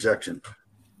inexpensive injection.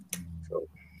 So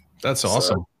That's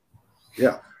awesome.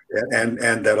 Yeah,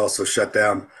 and that also shut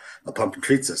down a pump and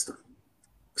treat system.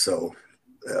 So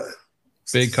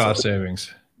big cost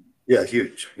savings. Yeah,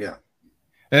 huge. Yeah.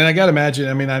 And I got to imagine,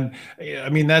 I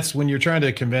mean, that's when you're trying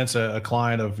to convince a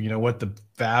client of, what the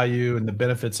value and the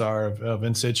benefits are of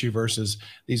in situ versus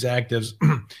these actives,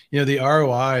 the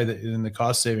ROI and the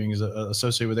cost savings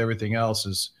associated with everything else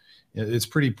it's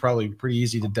probably pretty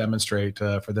easy to demonstrate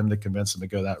for them to convince them to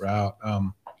go that route.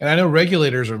 And I know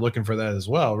regulators are looking for that as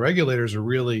well. Regulators are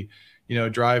really,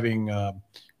 driving,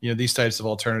 these types of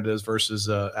alternatives versus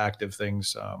active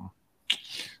things.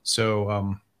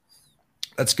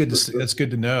 That's good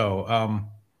to know.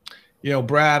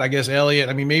 Brad, I guess Elliot,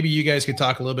 I mean, maybe you guys could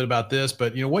talk a little bit about this,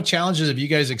 but what challenges have you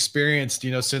guys experienced,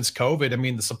 since COVID? I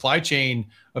mean, the supply chain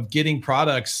of getting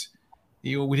products,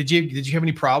 did you have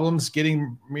any problems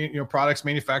getting, products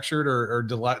manufactured or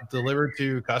delivered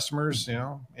to customers?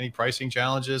 Any pricing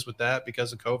challenges with that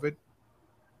because of COVID?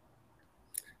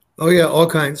 Oh yeah, all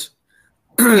kinds.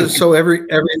 So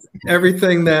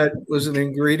everything that was an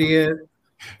ingredient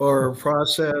or a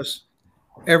process,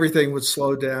 everything would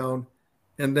slow down.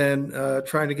 And then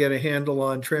trying to get a handle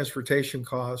on transportation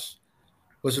costs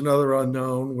was another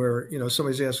unknown where,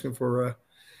 somebody's asking for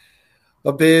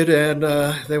a bid and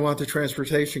they want the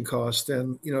transportation cost.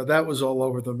 And, that was all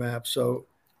over the map. So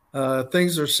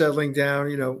things are settling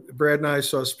down. Brad and I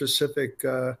saw specific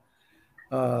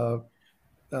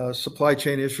supply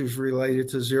chain issues related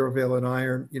to zero valent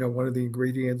iron, one of the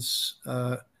ingredients.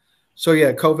 So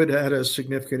yeah, COVID had a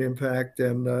significant impact,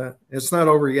 and it's not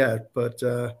over yet. But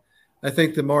I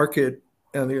think the market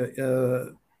and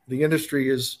the industry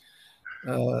is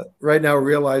right now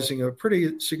realizing a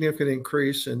pretty significant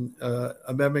increase in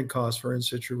amendment costs for in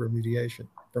situ remediation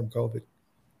from COVID.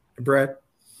 Brad?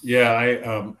 Yeah,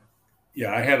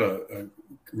 I had a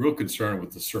real concern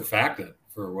with the surfactant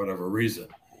for whatever reason.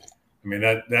 I mean,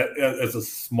 that's a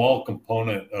small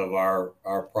component of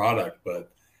our product,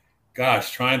 but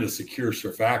gosh, trying to secure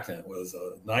surfactant was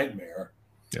a nightmare.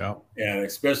 Yeah. And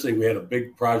especially we had a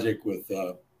big project with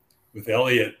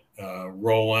Elliot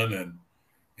rolling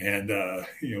and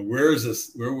where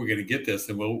are we going to get this?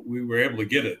 And we were able to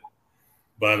get it,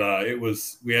 but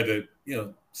we had to,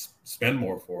 spend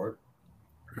more for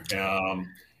it.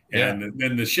 And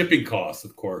then the shipping costs,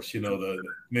 of course, then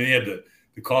you had the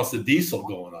cost of diesel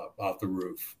going up off the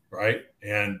roof. Right.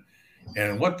 And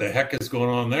what the heck is going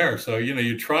on there? So,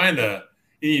 you're trying to,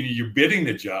 you're bidding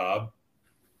the job,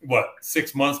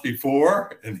 6 months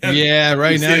before? And then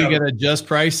right now you got to adjust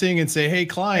pricing and say, hey,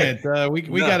 client, we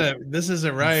gotta, this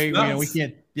isn't right. We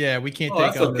can't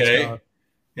take on this stuff.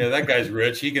 Yeah, that guy's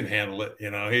rich. He can handle it.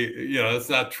 It's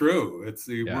not true.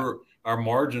 Our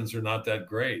margins are not that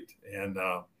great. And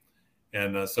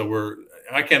so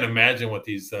I can't imagine what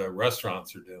these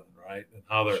restaurants are doing, right? And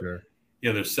how they're,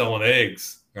 they're selling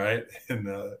eggs, right? And,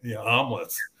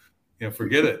 omelets,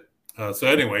 forget it. So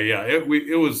anyway,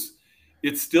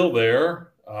 it's still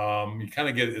there. You kind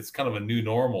of it's kind of a new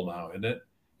normal now, isn't it?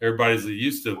 Everybody's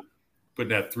used to putting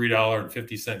that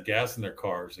 $3.50 gas in their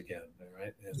cars again,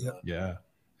 right? And, then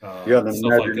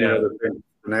imagine the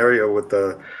scenario with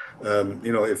the,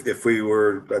 if we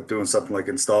were doing something like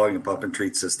installing a pump and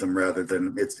treat system rather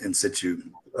than its in situ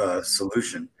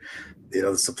solution,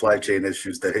 the supply chain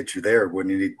issues that hit you there when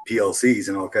you need PLCs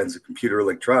and all kinds of computer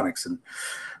electronics and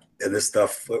this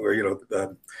stuff where,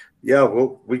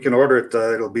 we can order it.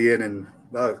 It'll be in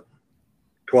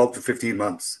 12 to 15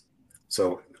 months.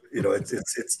 So, it's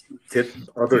hit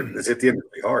the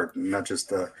industry hard, not just,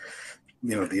 the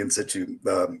in situ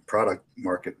product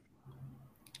market.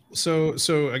 So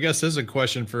I guess this is a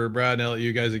question for Brad and Elliot,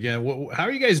 you guys again. How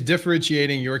are you guys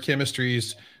differentiating your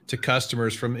chemistries to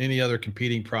customers from any other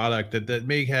competing product that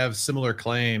may have similar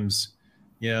claims,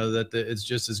 that it's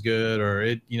just as good or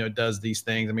it, does these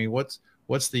things? I mean, what's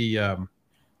the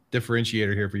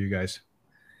differentiator here for you guys?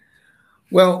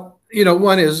 Well,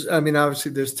 one is,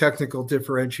 obviously there's technical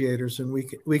differentiators and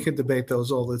we can debate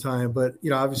those all the time, but,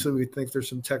 obviously we think there's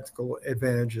some technical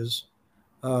advantages.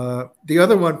 The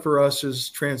other one for us is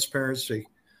transparency.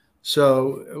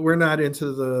 So we're not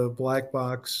into the black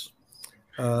box,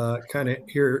 kind of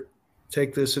here,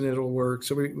 take this and it'll work.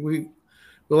 So we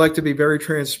like to be very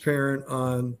transparent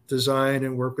on design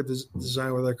and work with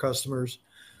design with our customers.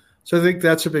 So I think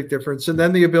that's a big difference. And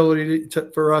then the ability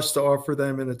for us to offer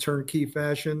them in a turnkey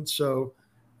fashion. So,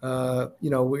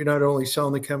 we're not only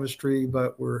selling the chemistry,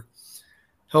 but we're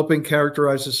helping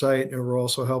characterize the site and we're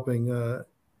also helping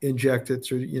inject it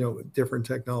through, different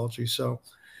technology. So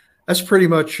that's pretty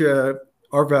much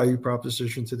our value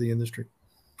proposition to the industry.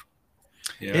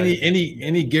 Yeah.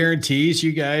 Any guarantees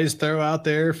you guys throw out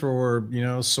there for,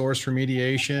 source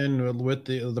remediation with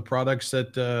the products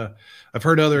that I've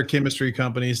heard other chemistry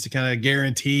companies to kind of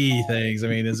guarantee things? I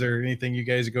mean, is there anything you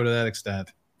guys go to that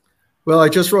extent? Well, I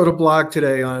just wrote a blog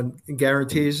today on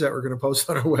guarantees that we're going to post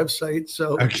on our website.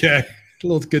 So okay, a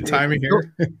little good timing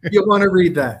here. You'll want to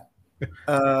read that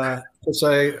because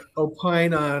I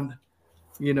opine on,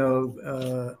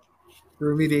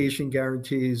 remediation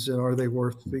guarantees and are they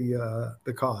worth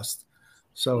the cost?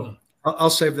 So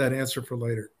I'll save that answer for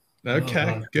later.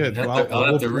 Okay, good.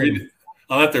 I'll have to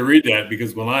read that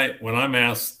because when I'm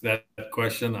asked that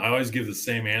question, I always give the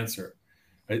same answer.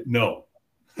 No,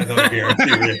 I don't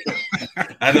guarantee it.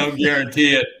 I don't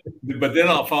guarantee it. But then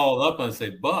I'll follow it up and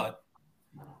say, but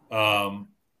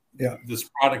this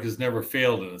product has never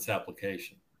failed in its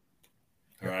application.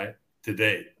 All right, to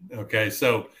date. Okay,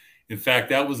 so. In fact,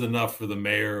 that was enough for the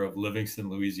mayor of Livingston,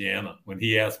 Louisiana. When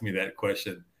he asked me that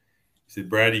question, he said,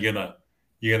 "Brad, you gonna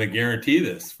guarantee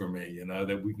this for me?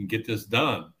 That we can get this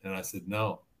done?" And I said,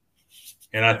 "No."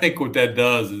 And I think what that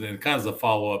does is, and kind of as a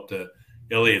follow up to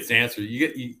Elliot's answer,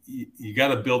 you got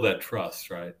to build that trust,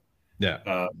 right?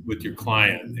 Yeah. With your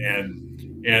client,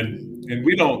 and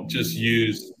we don't just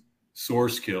use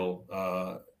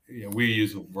SourceKill. We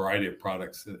use a variety of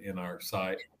products on our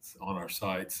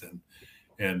sites, and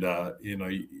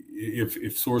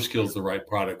if SourceKill is the right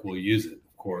product, we'll use it,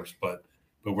 of course, but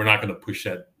we're not going to push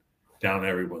that down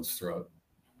everyone's throat.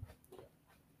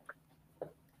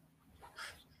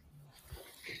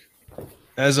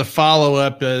 As a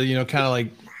follow-up, kind of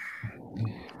like,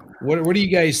 what do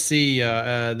you guys see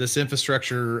this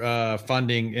infrastructure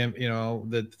funding,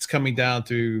 that's coming down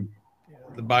through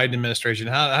the Biden administration?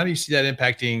 How do you see that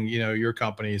impacting, your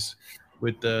companies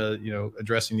with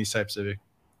addressing these types of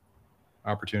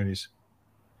opportunities?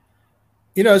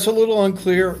 It's a little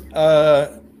unclear.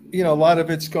 A lot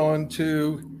of it's going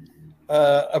to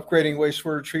upgrading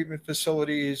wastewater treatment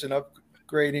facilities and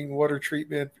upgrading water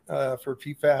treatment for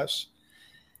PFAS,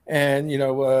 and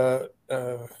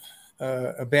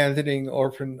abandoning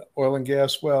orphan oil and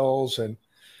gas wells and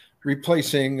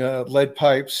replacing lead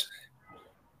pipes,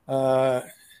 and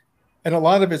a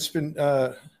lot of it's been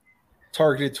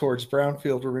targeted towards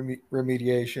brownfield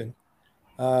remediation.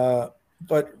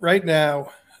 But right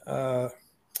now, the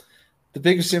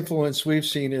biggest influence we've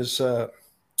seen is,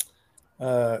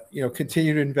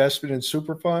 continued investment in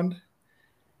Superfund,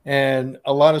 and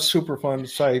a lot of Superfund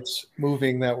sites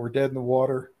moving that were dead in the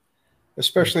water,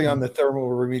 especially on the thermal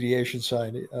remediation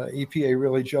side. EPA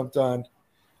really jumped on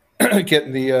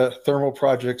getting the thermal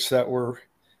projects that were,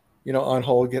 on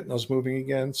hold, getting those moving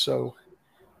again. So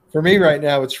for me right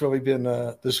now, it's really been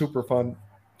the Superfund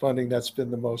funding that's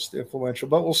been the most influential,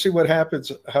 but we'll see what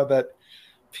happens, how that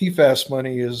PFAS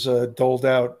money is doled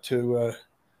out to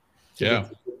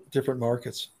different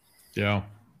markets. Yeah,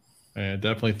 I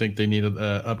definitely think they need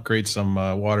to upgrade some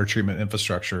water treatment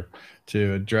infrastructure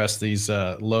to address these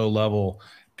low-level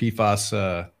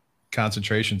PFAS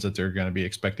concentrations that they're going to be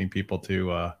expecting people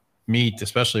to meet,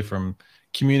 especially from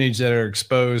communities that are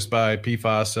exposed by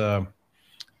PFAS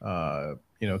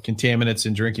contaminants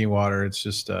in drinking water. It's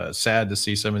just sad to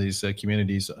see some of these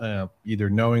communities either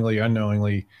knowingly or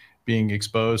unknowingly being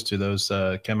exposed to those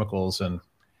chemicals, and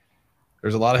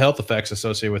there's a lot of health effects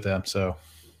associated with them. So,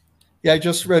 yeah, I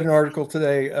just read an article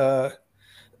today.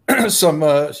 Some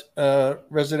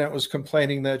resident was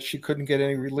complaining that she couldn't get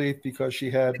any relief because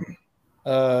she had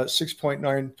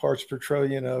 6.9 parts per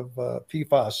trillion of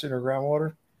PFAS in her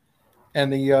groundwater,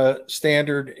 and the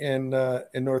standard in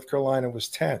North Carolina was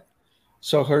 10.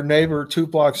 So her neighbor 2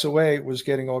 blocks away was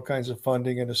getting all kinds of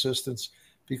funding and assistance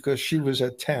because she was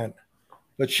at 10,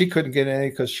 but she couldn't get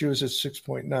any because she was at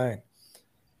 6.9.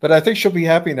 But I think she'll be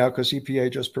happy now because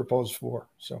EPA just proposed 4.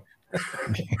 So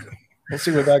we'll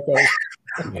see where that goes.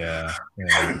 Yeah.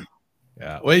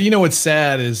 Well, what's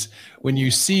sad is when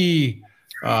you see,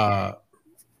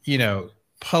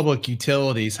 public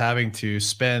utilities having to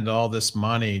spend all this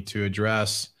money to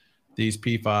address these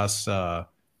PFAS,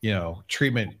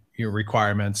 treatment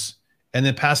requirements, and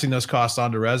then passing those costs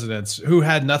on to residents who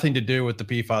had nothing to do with the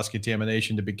PFAS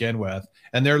contamination to begin with,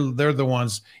 and they're the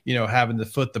ones having to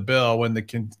foot the bill when the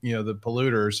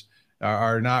polluters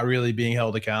are not really being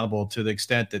held accountable to the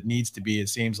extent that needs to be. It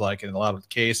seems like in a lot of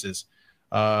cases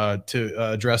to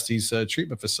address these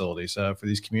treatment facilities for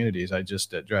these communities.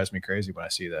 It drives me crazy when I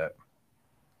see that.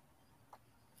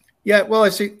 Yeah, well, I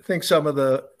think some of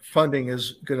the funding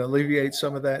is going to alleviate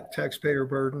some of that taxpayer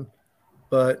burden,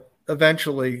 but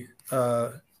eventually,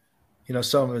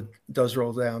 some of it does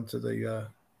roll down to the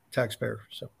taxpayer.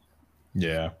 So,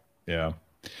 yeah.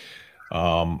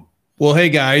 Well, hey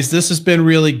guys, this has been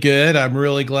really good. I'm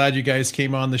really glad you guys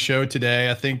came on the show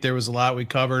today. I think there was a lot we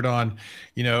covered on,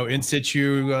 in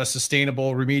situ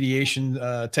sustainable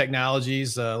remediation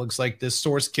technologies. Looks like this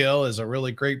Source Kill is a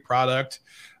really great product.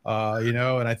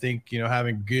 And I think,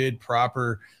 having good,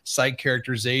 proper site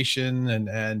characterization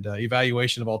and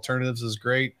evaluation of alternatives is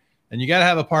great. And you got to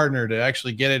have a partner to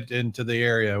actually get it into the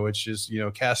area, which is,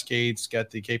 Cascade's got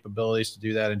the capabilities to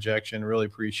do that injection. Really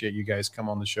appreciate you guys come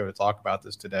on the show to talk about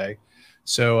this today.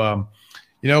 So,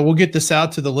 we'll get this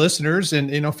out to the listeners,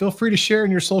 and, feel free to share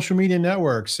in your social media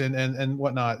networks and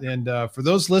whatnot. And for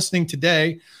those listening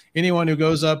today, anyone who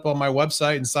goes up on my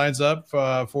website and signs up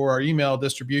for our email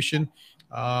distribution,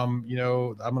 I'm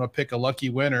going to pick a lucky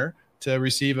winner to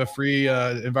receive a free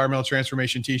environmental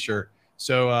transformation t-shirt.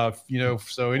 So,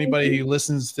 so anybody who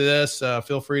listens to this,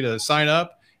 feel free to sign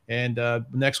up. And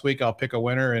next week I'll pick a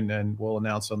winner, and then we'll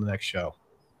announce on the next show.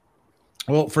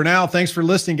 Well, for now, thanks for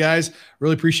listening, guys.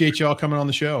 Really appreciate you all coming on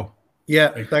the show. Yeah,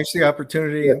 thanks for the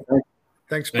opportunity. Yeah,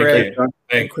 thanks, Brad.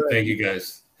 Thank you,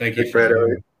 guys. Thank you, Brad. I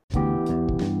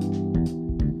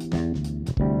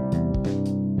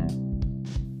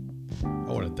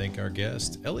want to thank our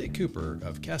guest, Elliot Cooper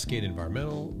of Cascade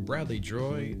Environmental, Bradley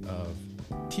Droy of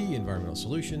T Environmental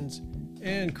Solutions,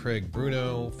 and Craig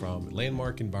Bruno from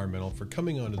Landmark Environmental for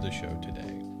coming onto the show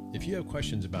today. If you have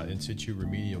questions about in situ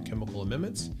remedial chemical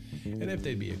amendments and if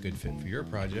they'd be a good fit for your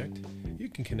project, you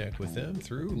can connect with them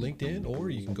through LinkedIn, or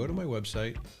you can go to my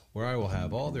website where I will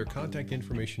have all their contact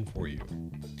information for you.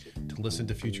 To listen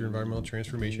to future environmental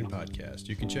transformation podcasts,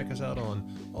 you can check us out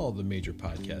on all the major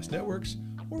podcast networks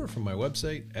or from my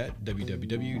website at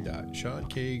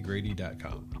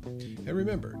www.seankgrady.com. And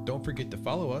remember, don't forget to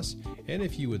follow us, and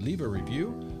if you would leave a review,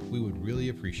 we would really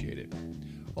appreciate it.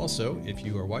 Also, if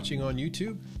you are watching on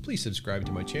YouTube, please subscribe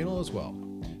to my channel as well.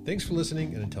 Thanks for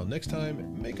listening, and until next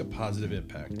time, make a positive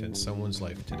impact in someone's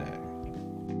life today.